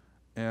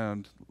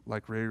 And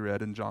like Ray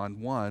read in John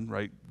 1,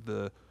 right?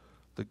 The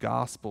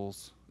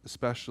Gospels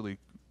especially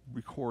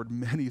record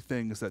many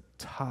things that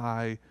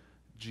tie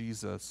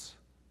Jesus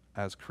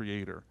as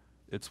creator.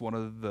 It's one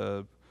of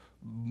the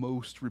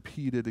most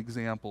repeated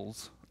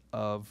examples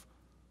of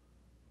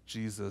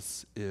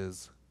Jesus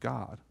is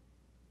God.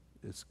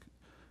 It's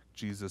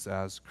Jesus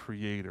as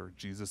creator,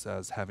 Jesus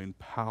as having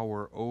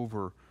power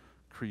over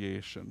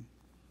creation.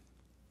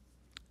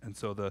 And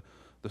so the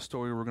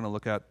story we're going to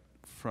look at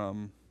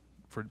from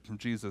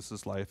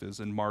Jesus' life is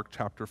in Mark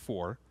chapter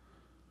 4.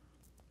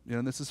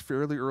 And this is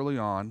fairly early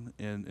on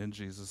in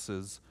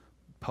Jesus'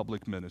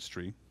 public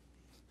ministry.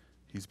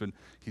 He's been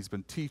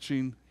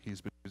teaching,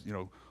 he's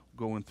been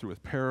going through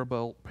with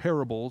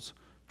parables,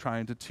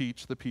 trying to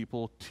teach the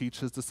people, teach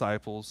his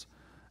disciples,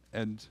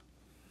 and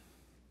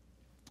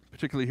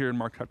particularly here in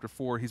Mark chapter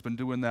 4, he's been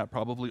doing that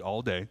probably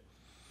all day,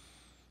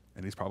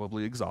 and he's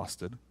probably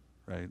exhausted,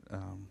 right?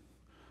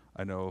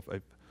 I know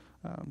if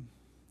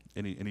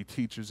any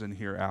teachers in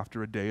here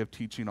after a day of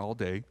teaching all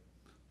day,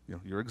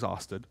 you're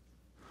exhausted.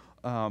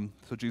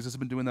 So Jesus has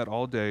been doing that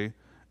all day,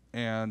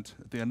 and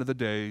at the end of the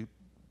day,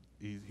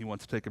 he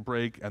wants to take a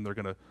break, and they're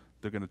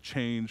gonna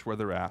change where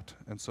they're at.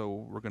 And so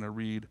we're gonna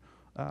read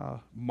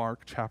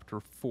Mark chapter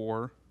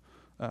 4,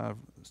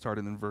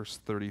 starting in verse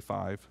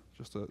 35,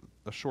 just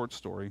a short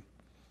story.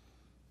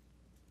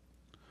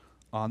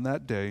 On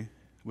that day,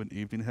 when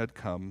evening had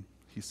come,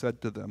 he said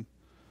to them,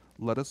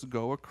 "Let us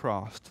go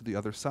across to the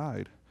other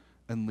side."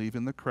 And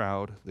leaving the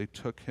crowd, they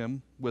took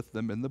him with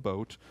them in the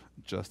boat,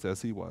 just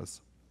as he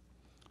was.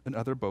 And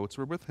other boats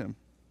were with him.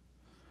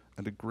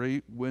 And a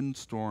great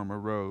windstorm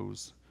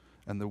arose,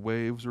 and the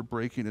waves were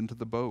breaking into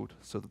the boat,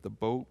 so that the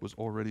boat was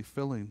already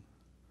filling.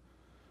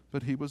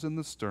 But he was in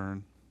the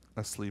stern,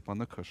 asleep on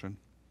the cushion.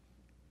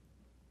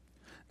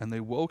 And they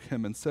woke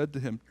him and said to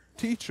him,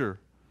 "Teacher,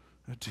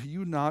 do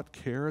you not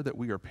care that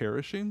we are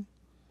perishing?"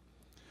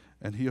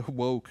 And he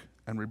awoke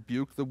and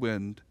rebuked the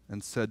wind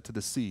and said to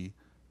the sea,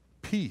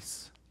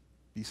 "Peace,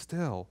 be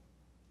still."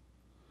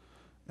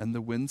 And the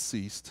wind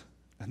ceased,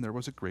 and there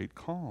was a great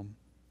calm.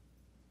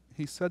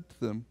 He said to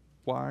them,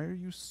 "Why are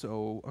you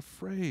so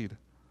afraid?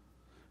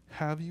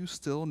 Have you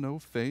still no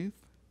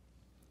faith?"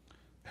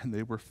 And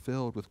they were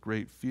filled with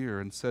great fear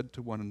and said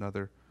to one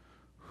another,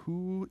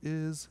 "Who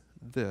is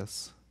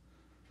this,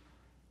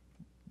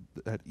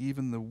 that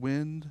even the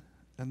wind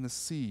and the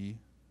sea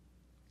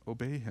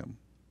obey him?"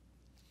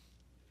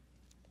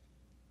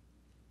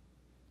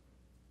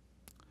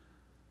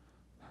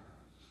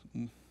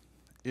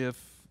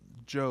 If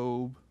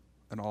Job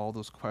and all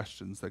those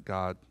questions that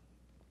God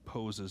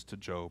poses to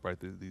Job, right,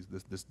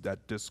 that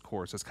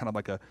discourse is kind of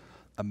like a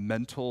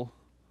mental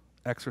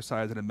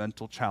exercise and a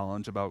mental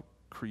challenge about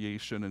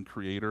creation and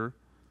creator.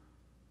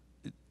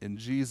 In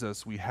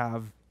Jesus, we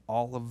have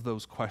all of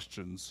those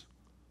questions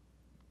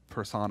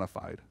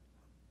personified.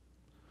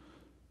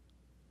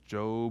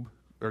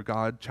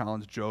 God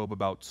challenged Job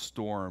about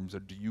storms. Or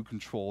do you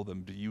control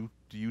them? Do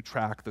you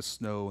track the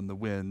snow and the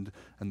wind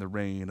and the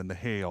rain and the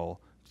hail?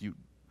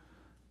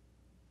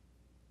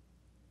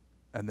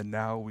 And then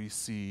now we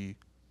see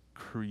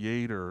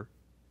creator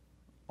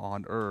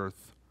on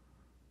earth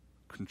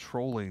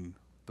controlling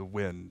the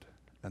wind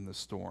and the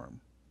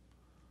storm.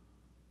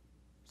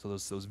 So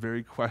those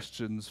very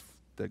questions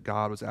that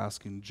God was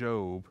asking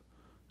Job,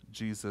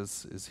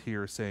 Jesus is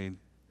here saying,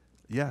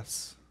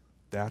 yes,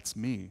 that's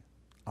me.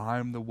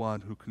 I'm the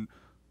one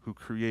who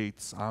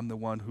creates. I'm the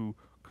one who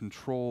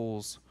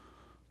controls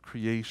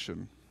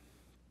creation.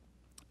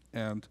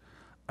 And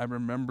I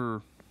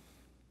remember,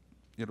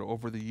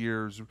 over the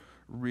years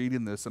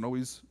reading this and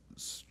always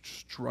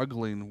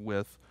struggling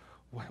with,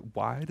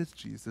 why does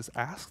Jesus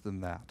ask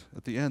them that?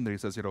 At the end there he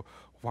says,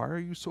 "Why are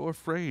you so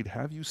afraid?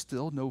 Have you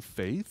still no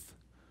faith?"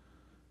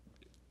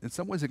 In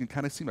some ways it can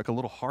kind of seem like a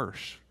little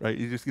harsh, right?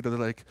 You just, they're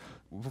like,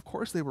 of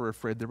course they were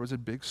afraid. There was a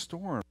big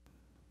storm.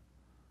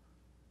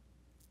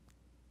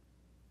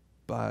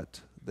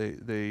 But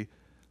they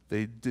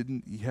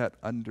didn't yet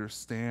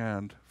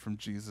understand from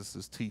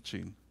Jesus'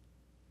 teaching.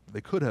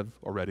 They could have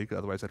already,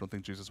 otherwise I don't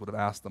think Jesus would have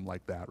asked them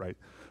like that, right?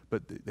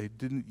 But they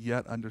didn't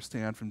yet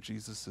understand from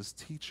Jesus'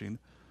 teaching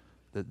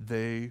that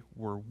they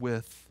were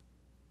with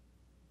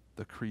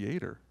the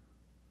Creator.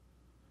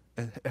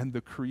 And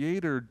the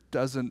Creator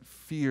doesn't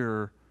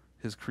fear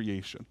his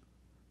creation,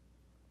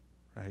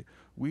 right?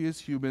 We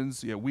as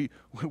humans,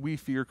 we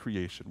fear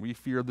creation. We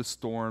fear the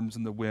storms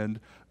and the wind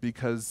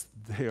because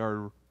they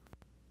are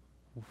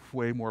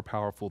way more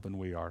powerful than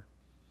we are,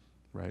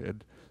 right?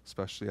 And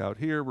especially out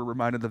here, we're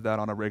reminded of that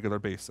on a regular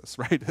basis,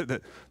 right?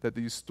 that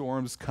these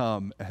storms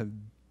come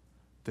and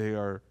they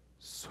are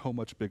so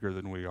much bigger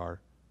than we are.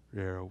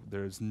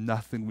 There's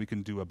nothing we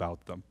can do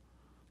about them.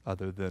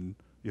 other than,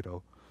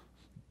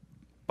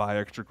 buy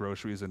extra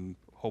groceries and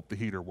hope the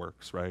heater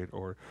works, right?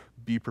 Or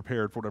be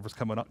prepared for whatever's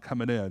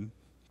coming in,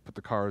 put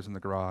the cars in the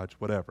garage,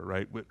 whatever,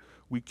 right?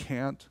 We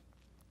can't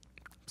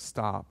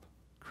stop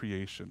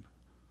creation.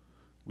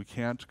 We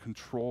can't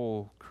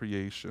control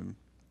creation.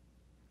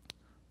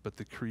 But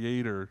the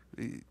Creator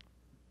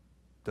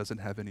doesn't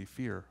have any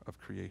fear of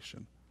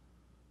creation.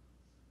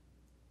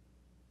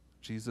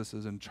 Jesus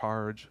is in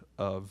charge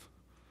of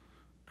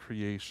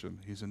creation.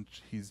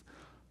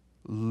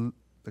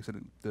 Like I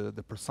said,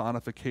 the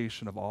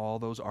personification of all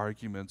those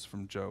arguments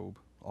from Job,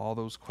 all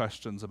those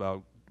questions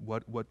about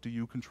what do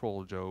you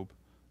control, Job?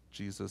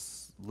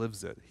 Jesus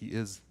lives it. He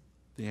is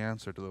the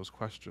answer to those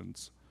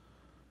questions.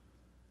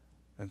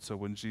 And so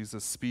when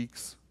Jesus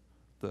speaks,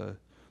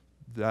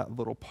 that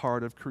little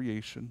part of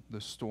creation,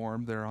 the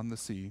storm there on the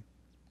sea,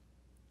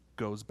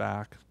 goes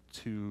back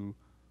to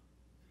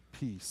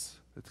peace.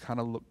 It kind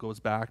of goes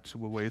back to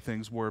the way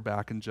things were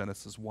back in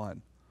Genesis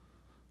 1,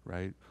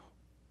 right?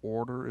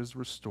 Order is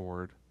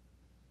restored,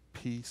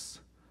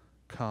 peace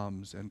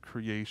comes, and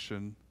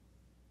creation,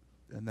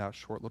 in that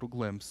short little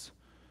glimpse,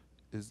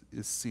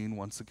 is seen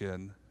once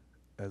again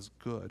as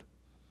good.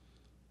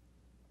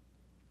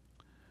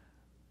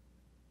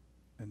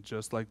 And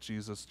just like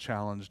Jesus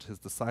challenged his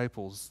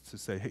disciples to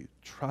say, hey,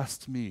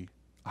 trust me,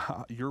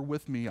 you're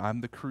with me,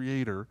 I'm the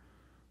Creator,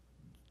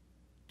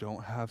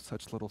 don't have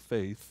such little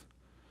faith.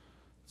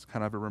 It's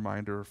kind of a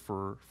reminder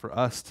for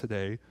us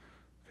today.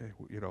 Okay,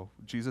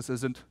 Jesus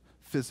isn't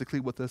physically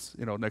with us,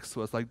 next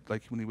to us like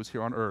when he was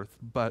here on earth,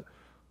 but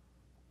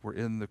we're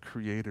in the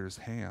Creator's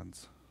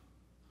hands.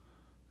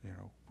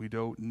 We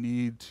don't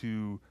need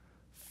to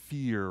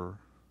fear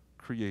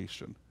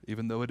creation,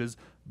 even though it is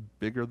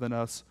bigger than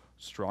us,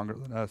 stronger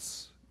than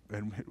us,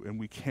 and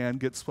we can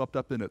get swept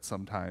up in it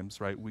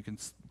sometimes, right? We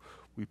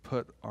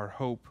put our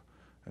hope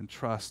and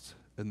trust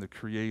in the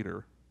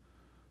Creator,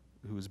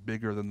 who is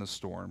bigger than the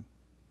storm,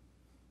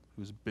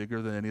 who's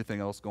bigger than anything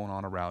else going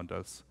on around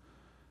us,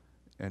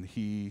 and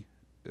he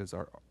is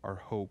our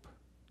hope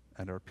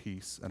and our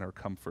peace and our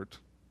comfort.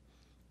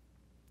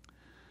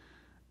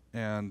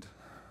 And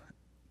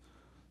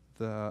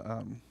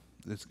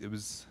this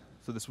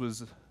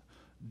was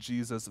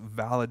Jesus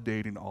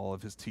validating all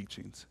of his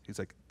teachings. He's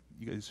like,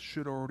 you guys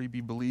should already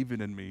be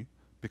believing in me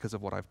because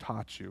of what I've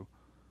taught you,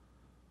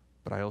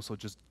 but I also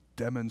just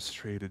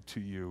demonstrated to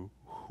you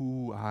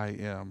who I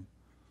am.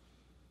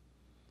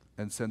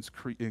 And since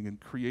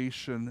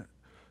creation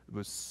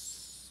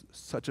was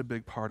such a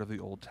big part of the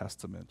Old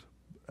Testament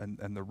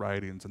and the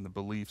writings and the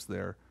beliefs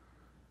there,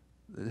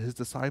 his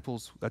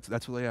disciples, that's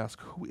what they ask,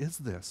 who is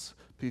this?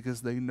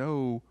 Because they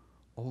know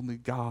only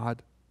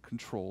God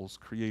controls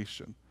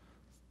creation.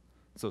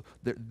 So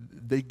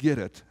they get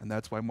it, and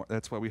that's why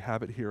we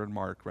have it here in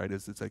Mark, right?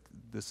 It's like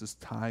this is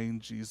tying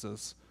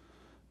Jesus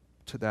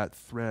to that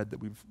thread that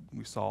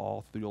we saw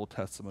all through the Old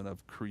Testament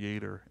of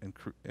Creator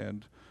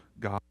and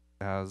God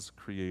as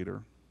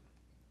Creator.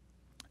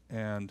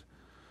 And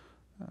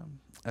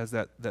as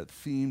that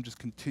theme just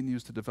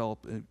continues to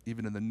develop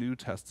even in the New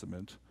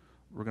Testament,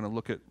 we're going to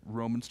look at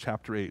Romans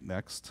chapter 8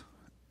 next.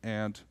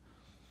 And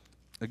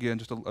again,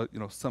 just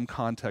some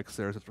context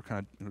there, since we're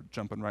kind of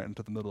jumping right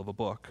into the middle of a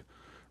book.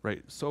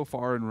 Right, so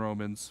far in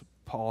Romans,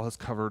 Paul has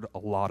covered a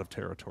lot of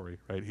territory,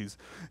 right?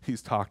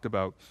 He's talked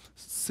about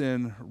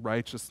sin,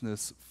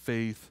 righteousness,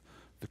 faith,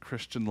 the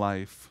Christian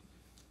life.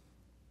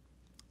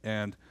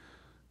 And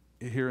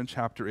here in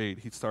chapter 8,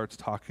 he starts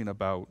talking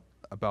about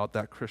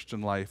that Christian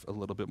life a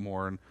little bit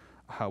more and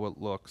how it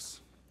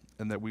looks,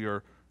 and that we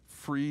are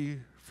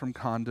free from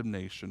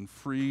condemnation,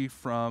 free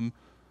from,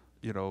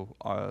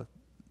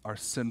 our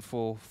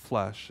sinful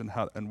flesh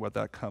and what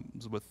that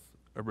comes with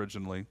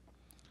originally.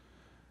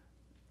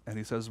 And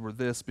he says we're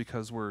this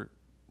because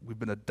we've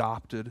been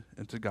adopted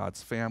into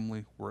God's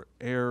family. We're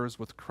heirs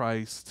with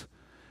Christ.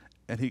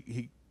 And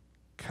he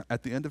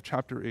at the end of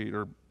chapter 8,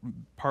 or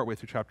partway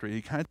through chapter 8,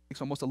 he kind of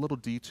takes almost a little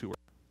detour.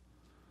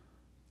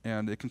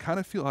 And it can kind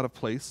of feel out of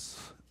place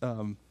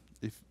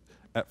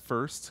at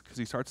first, because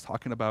he starts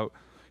talking about,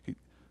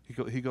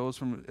 he goes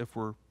from, if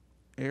we're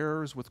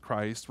heirs with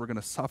Christ, we're going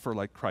to suffer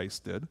like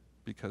Christ did,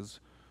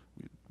 because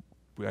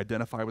we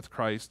identify with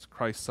Christ.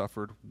 Christ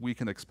suffered. We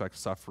can expect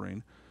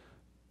suffering.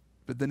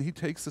 But then he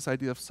takes this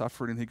idea of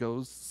suffering and he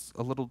goes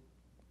a little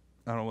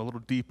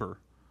deeper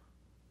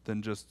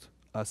than just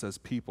us as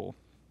people.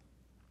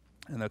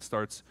 And that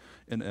starts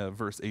in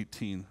verse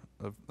 18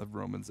 of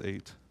Romans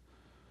 8.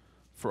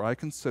 For I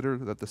consider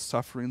that the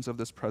sufferings of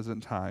this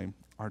present time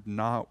are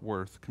not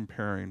worth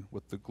comparing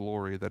with the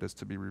glory that is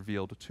to be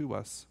revealed to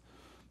us.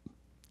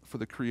 For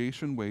the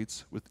creation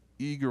waits with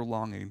eager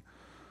longing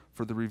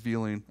for the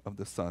revealing of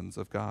the sons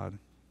of God.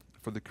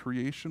 For the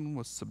creation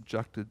was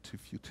subjected to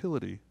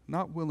futility,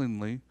 not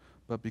willingly,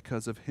 but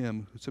because of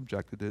him who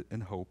subjected it,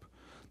 in hope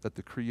that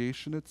the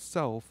creation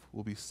itself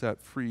will be set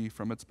free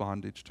from its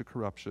bondage to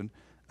corruption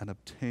and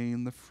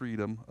obtain the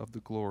freedom of the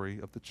glory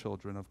of the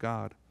children of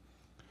God.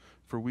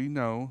 For we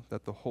know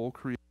that the whole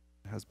creation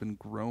has been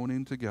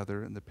groaning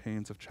together in the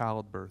pains of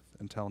childbirth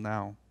until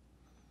now.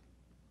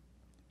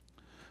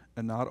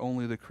 And not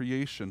only the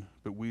creation,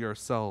 but we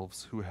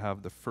ourselves who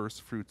have the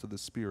first fruits of the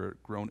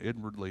Spirit groan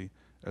inwardly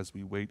as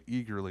we wait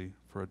eagerly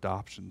for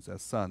adoptions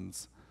as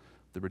sons,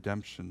 the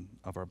redemption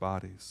of our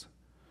bodies.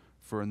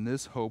 For in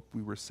this hope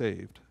we were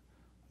saved.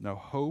 Now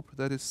hope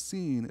that is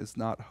seen is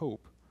not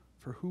hope,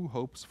 for who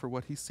hopes for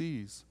what he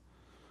sees?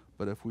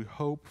 But if we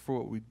hope for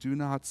what we do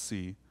not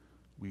see,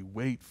 we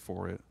wait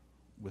for it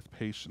with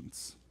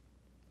patience.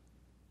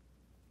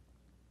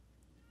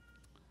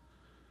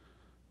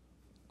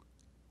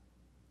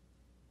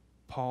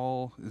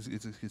 Paul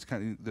he's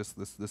kind of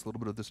this little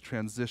bit of this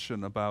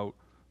transition about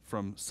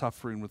from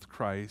suffering with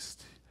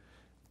Christ.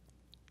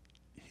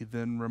 He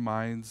then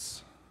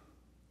reminds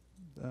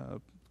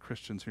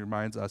Christians, he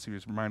reminds us, he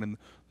was reminding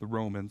the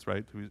Romans,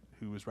 right, who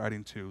he was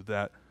writing to,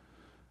 that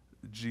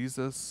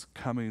Jesus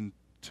coming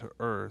to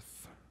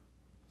earth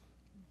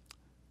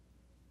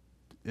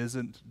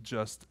isn't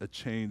just a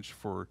change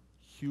for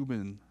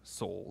human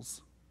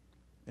souls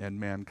and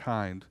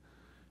mankind.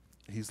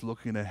 He's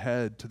looking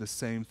ahead to the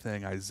same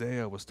thing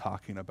Isaiah was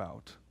talking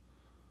about.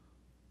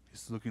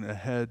 He's looking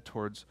ahead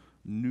towards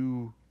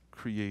new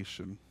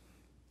creation,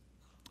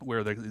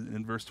 where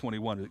in verse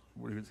 21,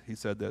 where he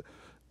said that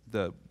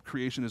the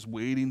creation is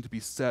waiting to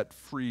be set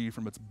free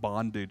from its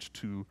bondage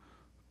to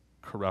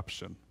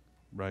corruption,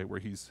 right? Where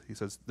he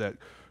says that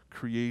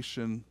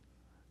creation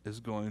is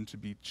going to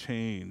be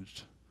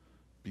changed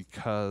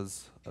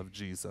because of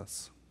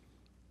Jesus.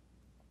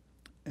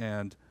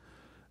 And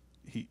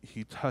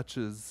he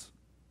touches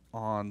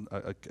on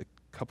a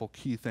couple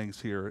key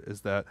things here,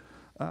 is that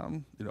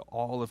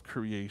all of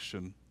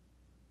creation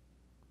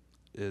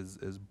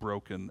is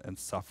broken and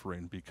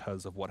suffering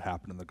because of what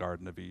happened in the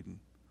Garden of Eden,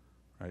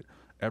 right?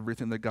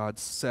 Everything that God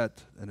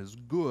set and is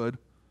good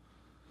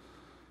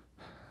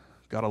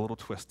got a little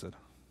twisted,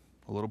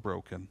 a little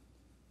broken,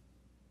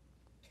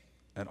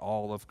 and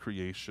all of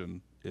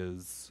creation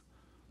is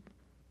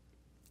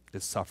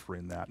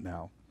suffering that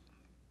now.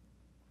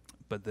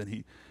 But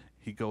then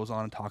he goes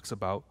on and talks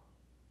about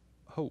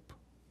hope,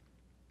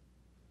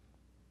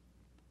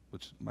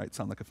 which might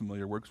sound like a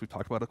familiar word because we've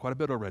talked about it quite a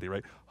bit already,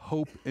 right?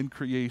 Hope in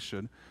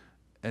creation.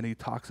 And he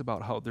talks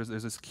about how there's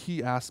this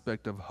key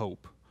aspect of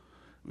hope.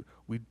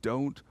 We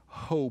don't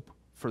hope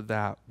for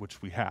that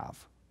which we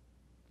have.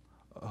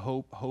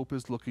 Hope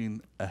is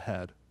looking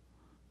ahead,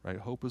 right?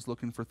 Hope is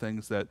looking for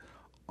things that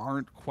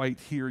aren't quite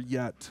here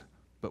yet,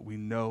 but we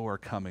know are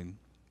coming.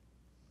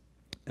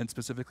 And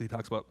specifically, he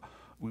talks about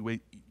we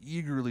wait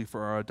eagerly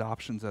for our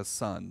adoptions as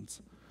sons.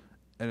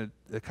 And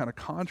it kind of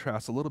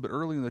contrasts a little bit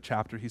early in the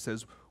chapter. He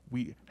says,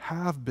 we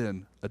have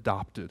been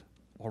adopted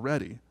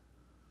already.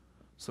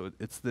 So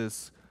it's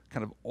this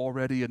kind of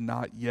already and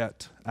not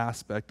yet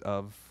aspect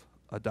of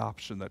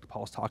adoption that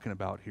Paul's talking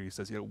about here. He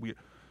says,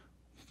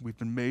 we've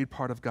been made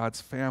part of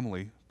God's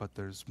family, but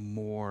there's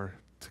more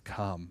to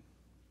come.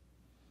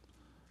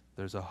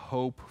 There's a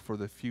hope for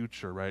the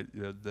future, right?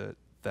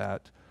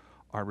 That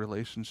our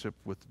relationship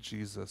with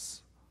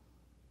Jesus'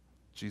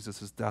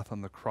 death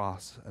on the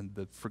cross and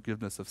the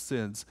forgiveness of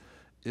sins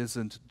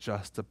isn't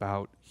just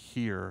about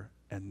here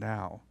and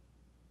now.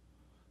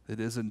 It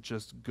isn't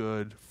just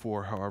good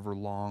for however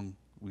long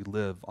we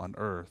live on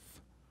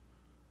earth.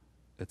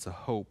 It's a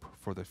hope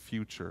for the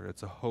future.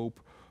 It's a hope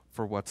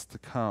for what's to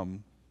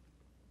come,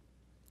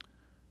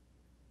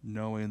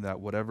 knowing that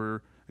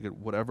whatever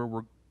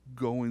we're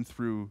going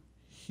through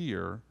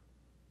here,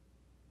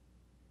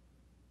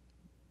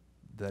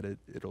 that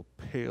it'll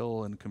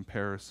pale in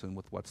comparison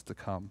with what's to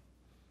come.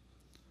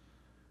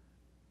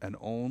 And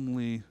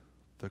only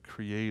the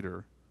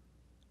Creator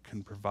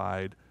can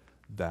provide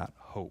that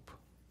hope.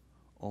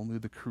 Only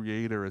the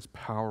Creator is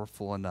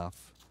powerful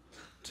enough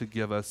to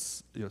give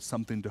us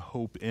something to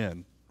hope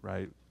in,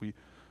 right? We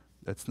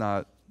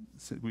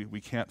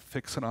can't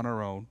fix it on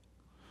our own.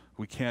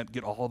 We can't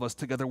get all of us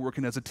together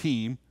working as a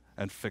team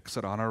and fix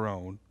it on our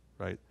own,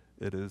 right?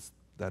 That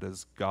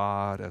is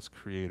God as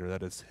Creator.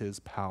 That is His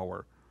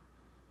power.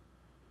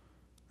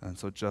 And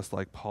so just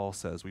like Paul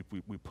says, we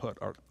put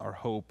our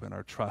hope and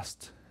our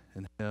trust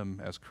in Him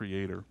as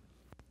Creator.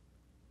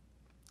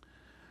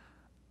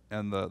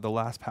 And the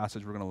last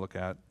passage we're going to look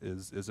at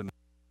is in,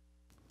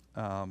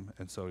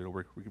 and so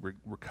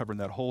we're covering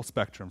that whole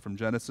spectrum from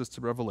Genesis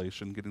to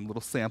Revelation, getting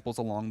little samples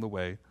along the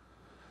way.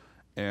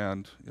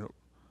 And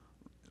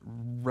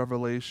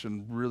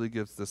Revelation really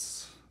gives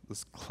this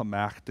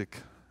climactic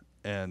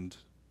end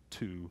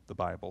to the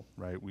Bible,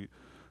 right?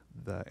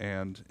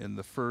 And in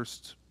the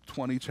first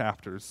 20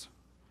 chapters,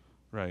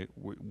 right,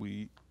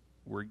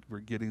 we're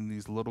getting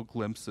these little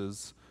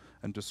glimpses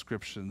and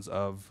descriptions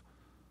of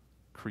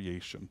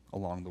creation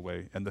along the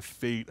way and the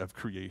fate of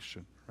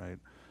creation, right?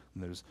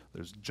 And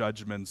there's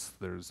judgments,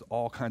 there's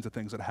all kinds of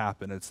things that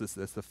happen. It's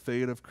the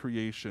fate of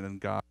creation, and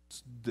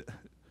God's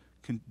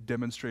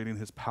demonstrating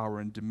His power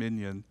and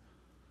dominion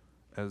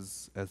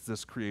as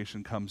this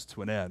creation comes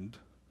to an end.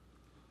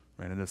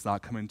 Right? And it's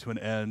not coming to an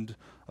end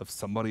of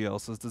somebody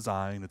else's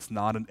design. It's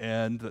not an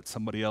end that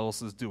somebody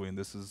else is doing.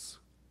 This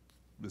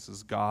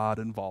is God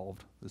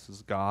involved. This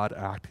is God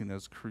acting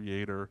as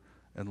Creator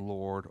and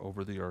Lord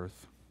over the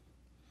earth.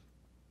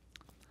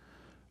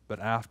 But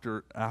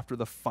after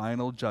the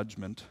final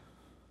judgment,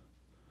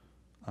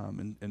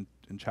 in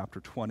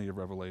chapter 20 of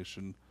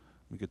Revelation,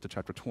 we get to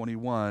chapter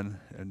 21,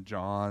 and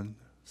John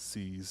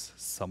sees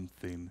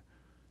something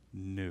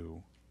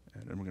new.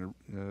 And we're going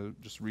to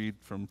just read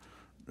from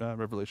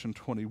Revelation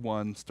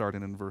 21,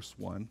 starting in verse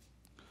 1.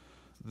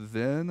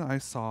 Then I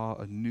saw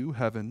a new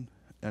heaven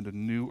and a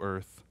new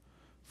earth,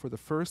 for the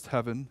first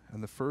heaven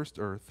and the first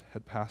earth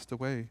had passed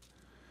away,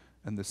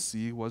 and the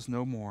sea was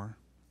no more.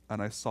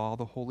 And I saw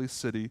the holy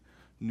city,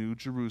 New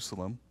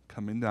Jerusalem,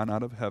 coming down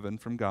out of heaven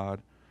from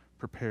God,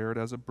 prepared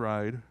as a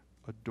bride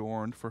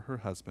adorned for her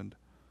husband.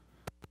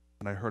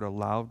 And I heard a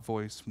loud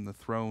voice from the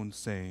throne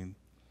saying,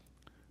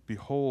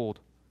 Behold,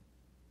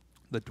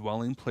 the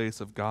dwelling place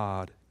of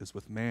God is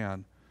with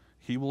man.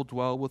 He will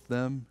dwell with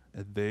them,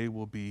 and they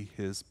will be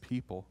his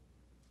people.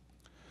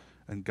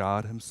 And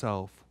God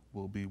himself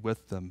will be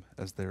with them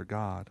as their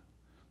God.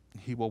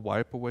 He will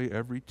wipe away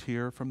every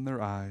tear from their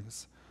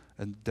eyes,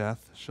 and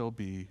death shall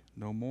be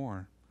no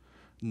more.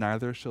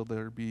 Neither shall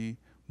there be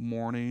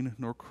mourning,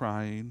 nor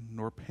crying,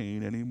 nor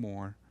pain any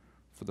more,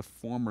 for the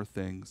former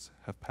things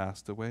have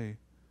passed away.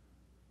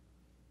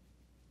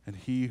 And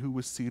he who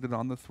was seated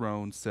on the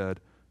throne said,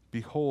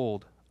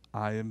 Behold,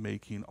 I am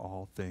making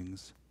all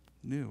things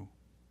new.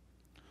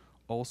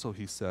 Also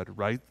he said,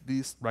 Write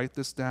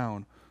this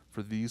down,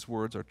 for these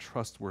words are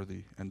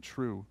trustworthy and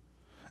true.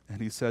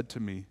 And he said to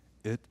me,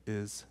 It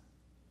is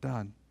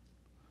done.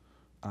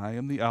 I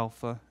am the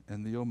Alpha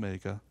and the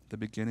Omega, the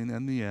beginning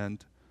and the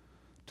end.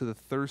 To the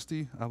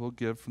thirsty I will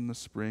give from the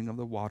spring of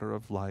the water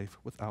of life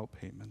without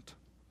payment.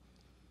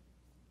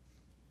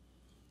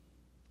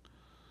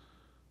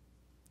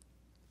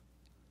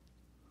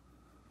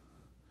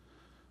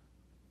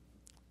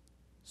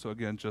 So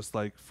again, just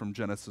like from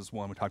Genesis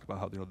 1, we talked about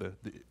how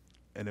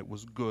and it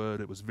was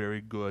good, it was very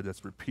good.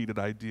 That's a repeated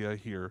idea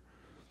here.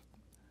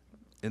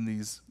 In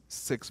these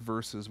 6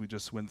 verses we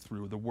just went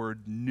through, the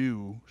word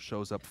new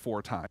shows up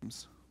 4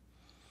 times.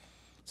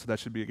 So that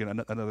should be,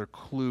 again, another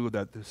clue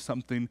that there's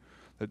something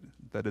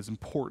that is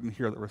important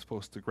here that we're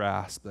supposed to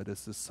grasp, that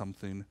this is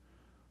something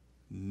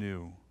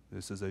new.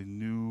 This is a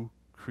new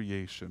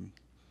creation.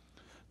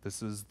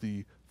 This is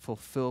the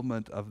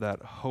fulfillment of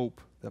that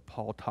hope that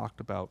Paul talked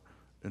about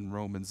in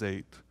Romans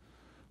 8.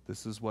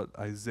 This is what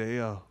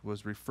Isaiah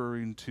was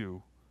referring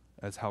to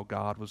as how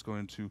God was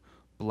going to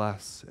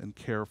bless and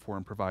care for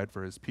and provide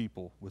for his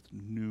people with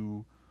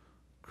new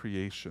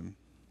creation.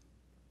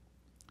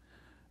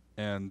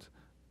 And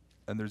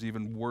there's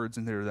even words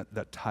in there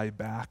that tie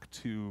back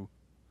to,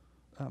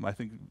 I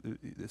think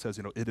it says,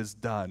 it is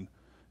done.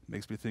 It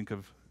makes me think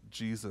of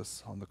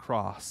Jesus on the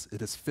cross.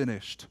 It is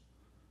finished.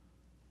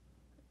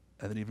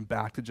 And then even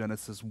back to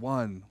Genesis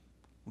 1,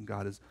 when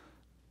God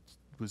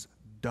was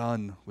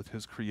done with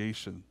his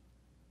creation.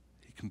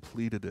 He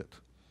completed it.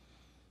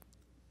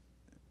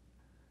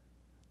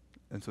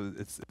 And so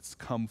it's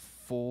come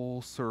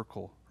full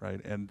circle, right?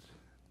 And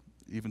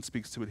even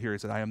speaks to it here. He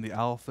said, I am the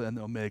Alpha and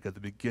the Omega, the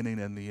beginning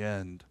and the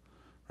end,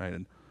 right?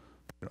 And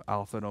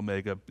Alpha and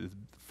Omega is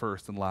the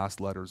first and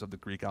last letters of the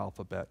Greek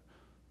alphabet.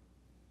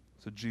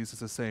 So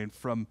Jesus is saying,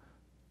 from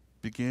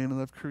beginning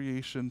of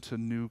creation to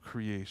new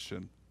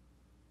creation,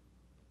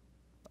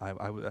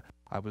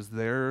 I was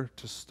there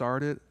to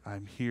start it.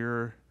 I'm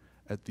here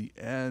at the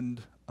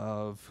end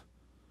of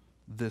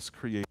this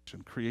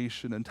creation.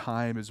 Creation and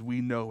time as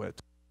we know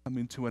it,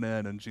 coming to an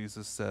end. And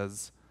Jesus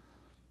says,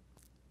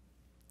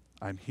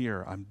 I'm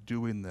here. I'm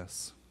doing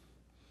this.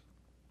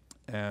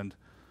 And,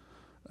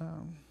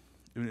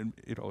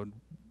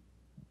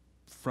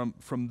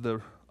 from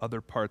the other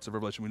parts of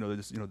Revelation, we know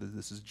that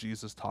this is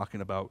Jesus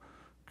talking about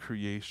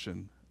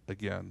creation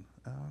again.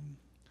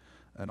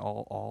 And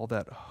all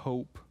that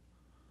hope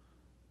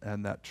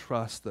and that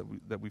trust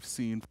that we've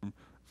seen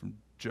from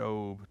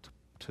Job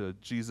to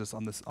Jesus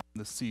on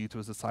the sea to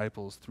his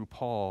disciples through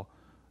Paul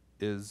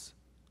is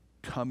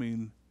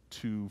coming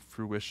to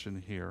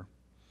fruition here.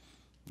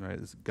 Right?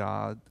 It's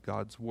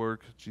God's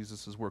work,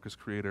 Jesus' work as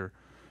creator,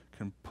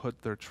 can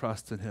put their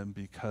trust in him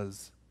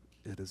because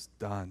it is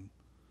done.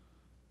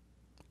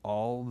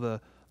 All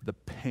the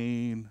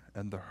pain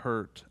and the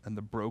hurt and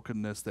the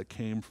brokenness that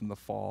came from the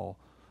fall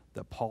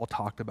that Paul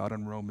talked about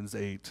in Romans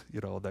 8,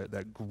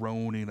 that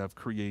groaning of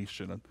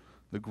creation, and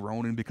the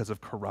groaning because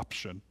of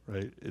corruption,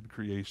 right, in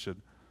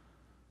creation.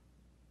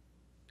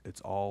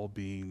 It's all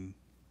being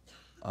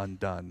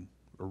undone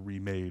or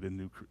remade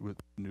with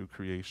new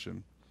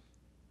creation.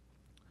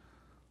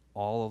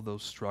 All of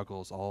those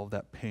struggles, all of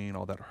that pain,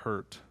 all that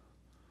hurt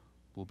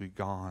will be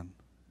gone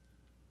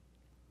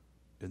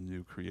in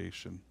new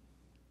creation.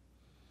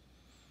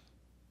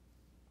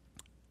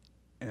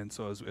 And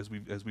so as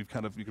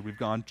we've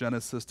gone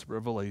Genesis to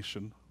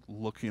Revelation,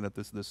 looking at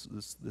this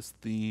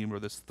theme or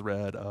this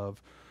thread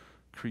of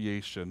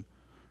creation,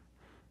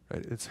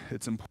 right?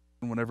 It's important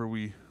whenever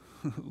we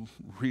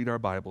read our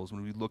Bibles,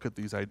 when we look at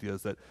these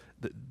ideas, that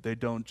they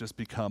don't just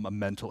become a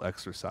mental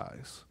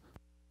exercise.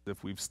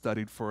 If we've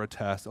studied for a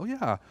test, oh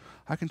yeah,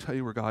 I can tell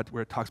you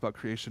where it talks about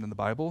creation in the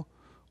Bible.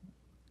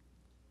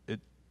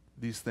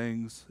 these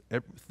things,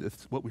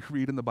 what we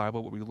read in the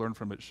Bible, what we learn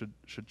from it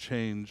should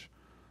change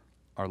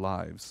our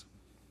lives.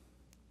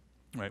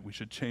 Right? We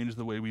should change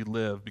the way we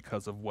live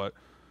because of what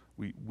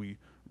we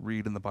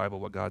read in the Bible,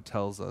 what God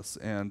tells us.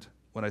 And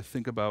when I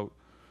think about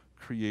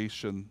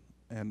creation,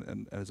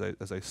 and as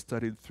I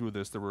studied through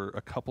this, there were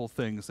a couple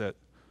things that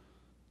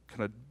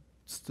kind of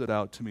stood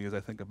out to me as I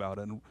think about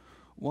it. And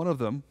one of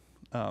them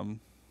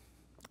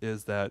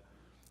is that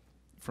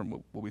from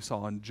what we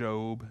saw in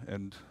Job,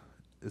 and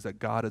is that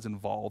God is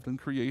involved in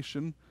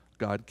creation.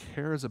 God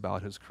cares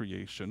about his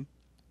creation.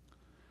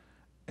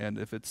 And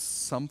if it's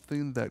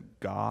something that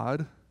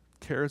God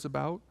cares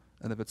about,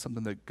 and if it's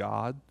something that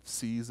God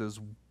sees as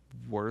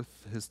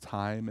worth his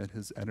time and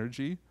his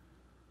energy, it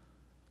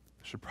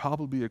should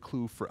probably be a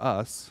clue for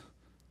us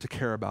to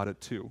care about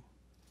it too,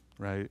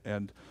 right?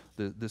 And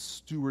this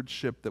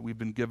stewardship that we've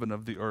been given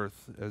of the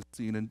earth, as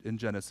seen in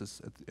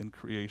Genesis, in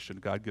creation,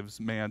 God gives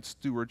man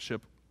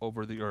stewardship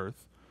over the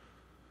earth.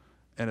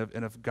 And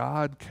if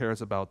God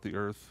cares about the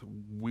earth,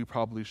 we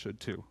probably should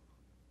too.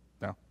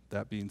 Now,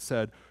 that being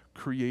said,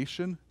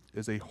 creation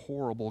is a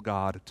horrible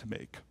God to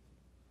make.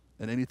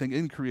 And anything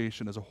in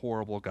creation is a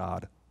horrible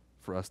God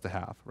for us to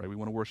have, right? We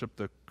want to worship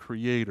the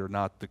creator,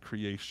 not the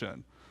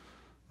creation,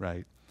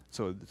 right?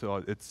 So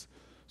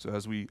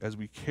as we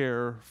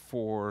care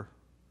for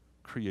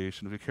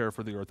creation, if we care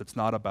for the earth, it's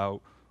not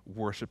about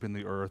worshiping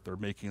the earth or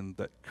making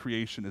that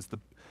creation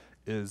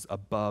is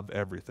above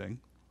everything.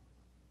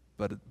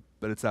 But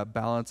it's that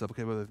balance of,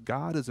 okay, well, if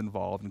God is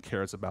involved and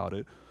cares about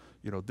it,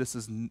 this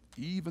is,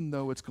 even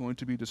though it's going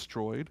to be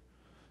destroyed,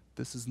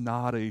 this is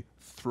not a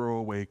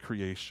throwaway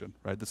creation,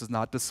 right? This is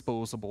not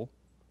disposable.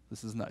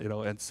 This is not,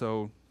 and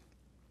so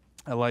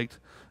I liked,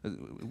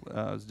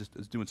 I was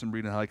doing some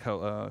reading, I like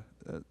how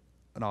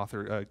an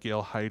author,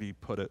 Gail Heidi,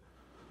 put it.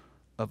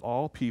 Of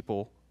all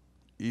people,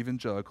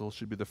 evangelicals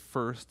should be the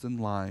first in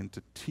line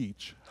to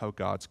teach how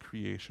God's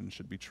creation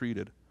should be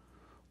treated.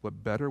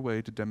 What better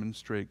way to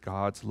demonstrate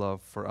God's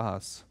love for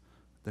us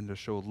than to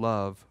show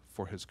love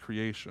for his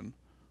creation,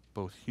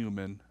 both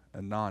human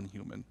and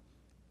non-human?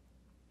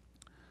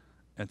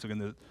 And so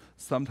again,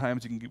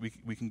 sometimes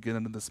we can get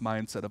into this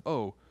mindset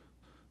of,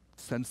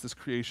 since this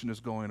creation is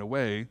going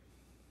away,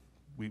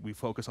 we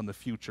focus on the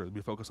future.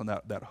 We focus on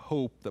that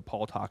hope that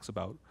Paul talks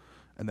about,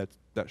 and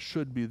that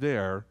should be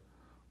there.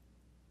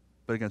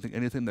 But again, I think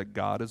anything that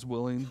God is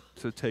willing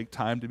to take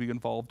time to be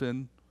involved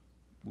in,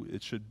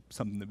 it should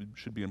something that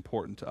should be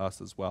important to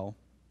us as well.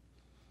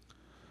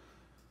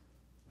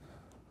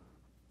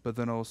 But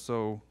then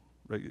also,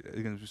 right,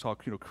 again, as we saw,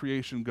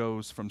 creation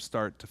goes from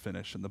start to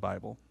finish in the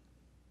Bible.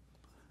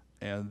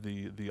 And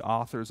the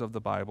authors of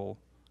the Bible,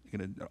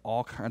 in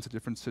all kinds of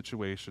different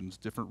situations,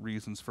 different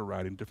reasons for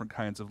writing, different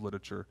kinds of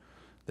literature,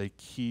 they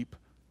keep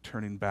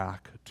turning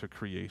back to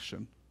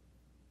creation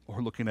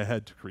or looking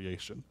ahead to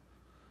creation,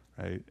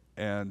 right?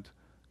 And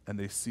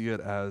they see it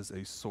as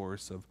a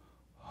source of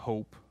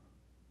hope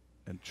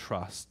and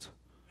trust.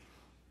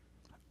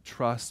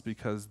 Trust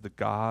because the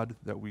God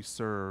that we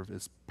serve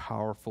is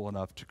powerful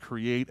enough to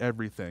create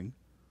everything,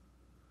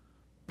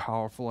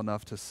 powerful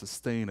enough to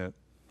sustain it,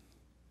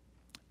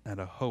 and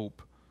a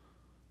hope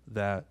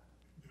that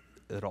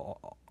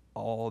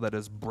all that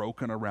is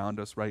broken around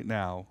us right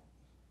now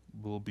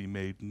will be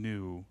made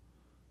new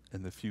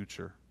in the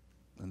future,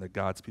 and that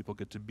God's people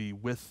get to be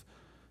with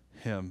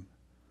him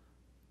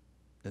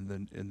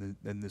in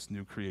this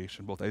new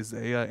creation. Both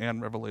Isaiah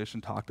and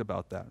Revelation talked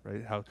about that,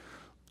 right? How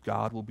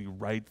God will be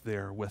right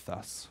there with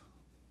us,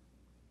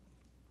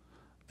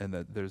 and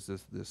that there's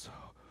this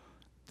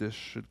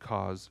should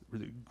cause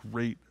really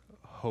great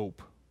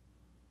hope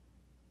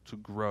to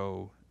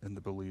grow in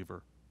the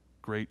believer,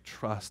 great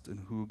trust in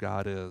who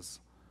God is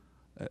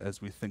as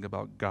we think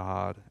about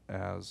God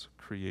as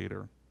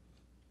creator.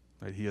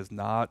 Right? He has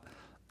not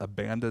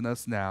abandoned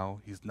us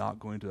now. He's not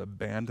going to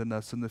abandon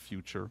us in the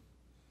future.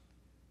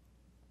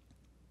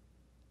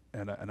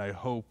 And I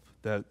hope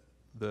that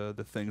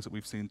the things that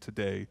we've seen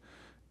today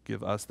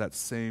give us that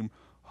same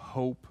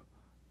hope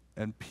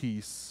and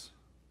peace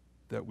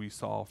that we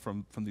saw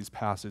from these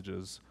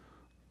passages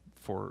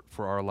for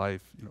our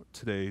life,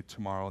 today,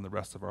 tomorrow, and the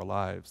rest of our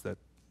lives, that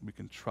we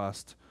can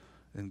trust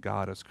in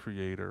God as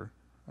creator,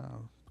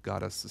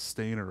 God as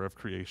sustainer of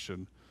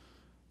creation,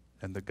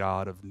 and the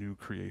God of new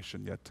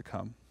creation yet to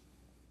come.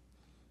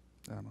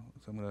 So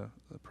I'm going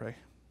to pray.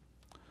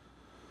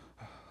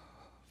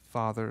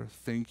 Father,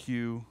 thank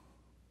you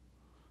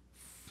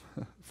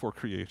for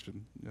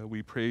creation.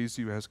 We praise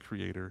you as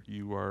creator.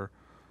 You are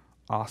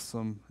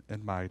awesome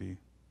and mighty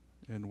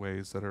in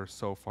ways that are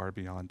so far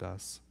beyond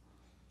us.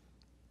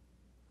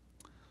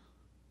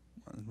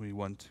 And we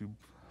want to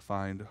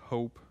find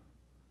hope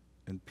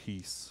and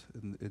peace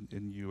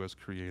in you as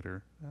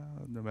creator.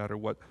 No matter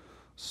what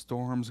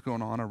storms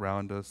going on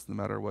around us, no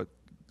matter what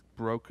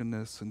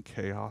brokenness and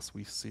chaos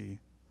we see,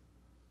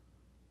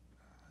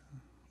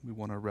 we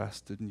want to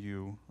rest in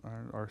you,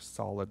 our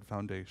solid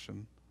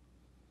foundation.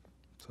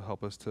 So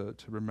help us to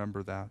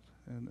remember that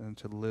and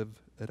to live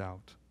it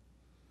out.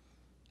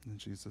 In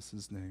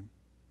Jesus' name,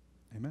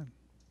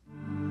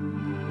 amen.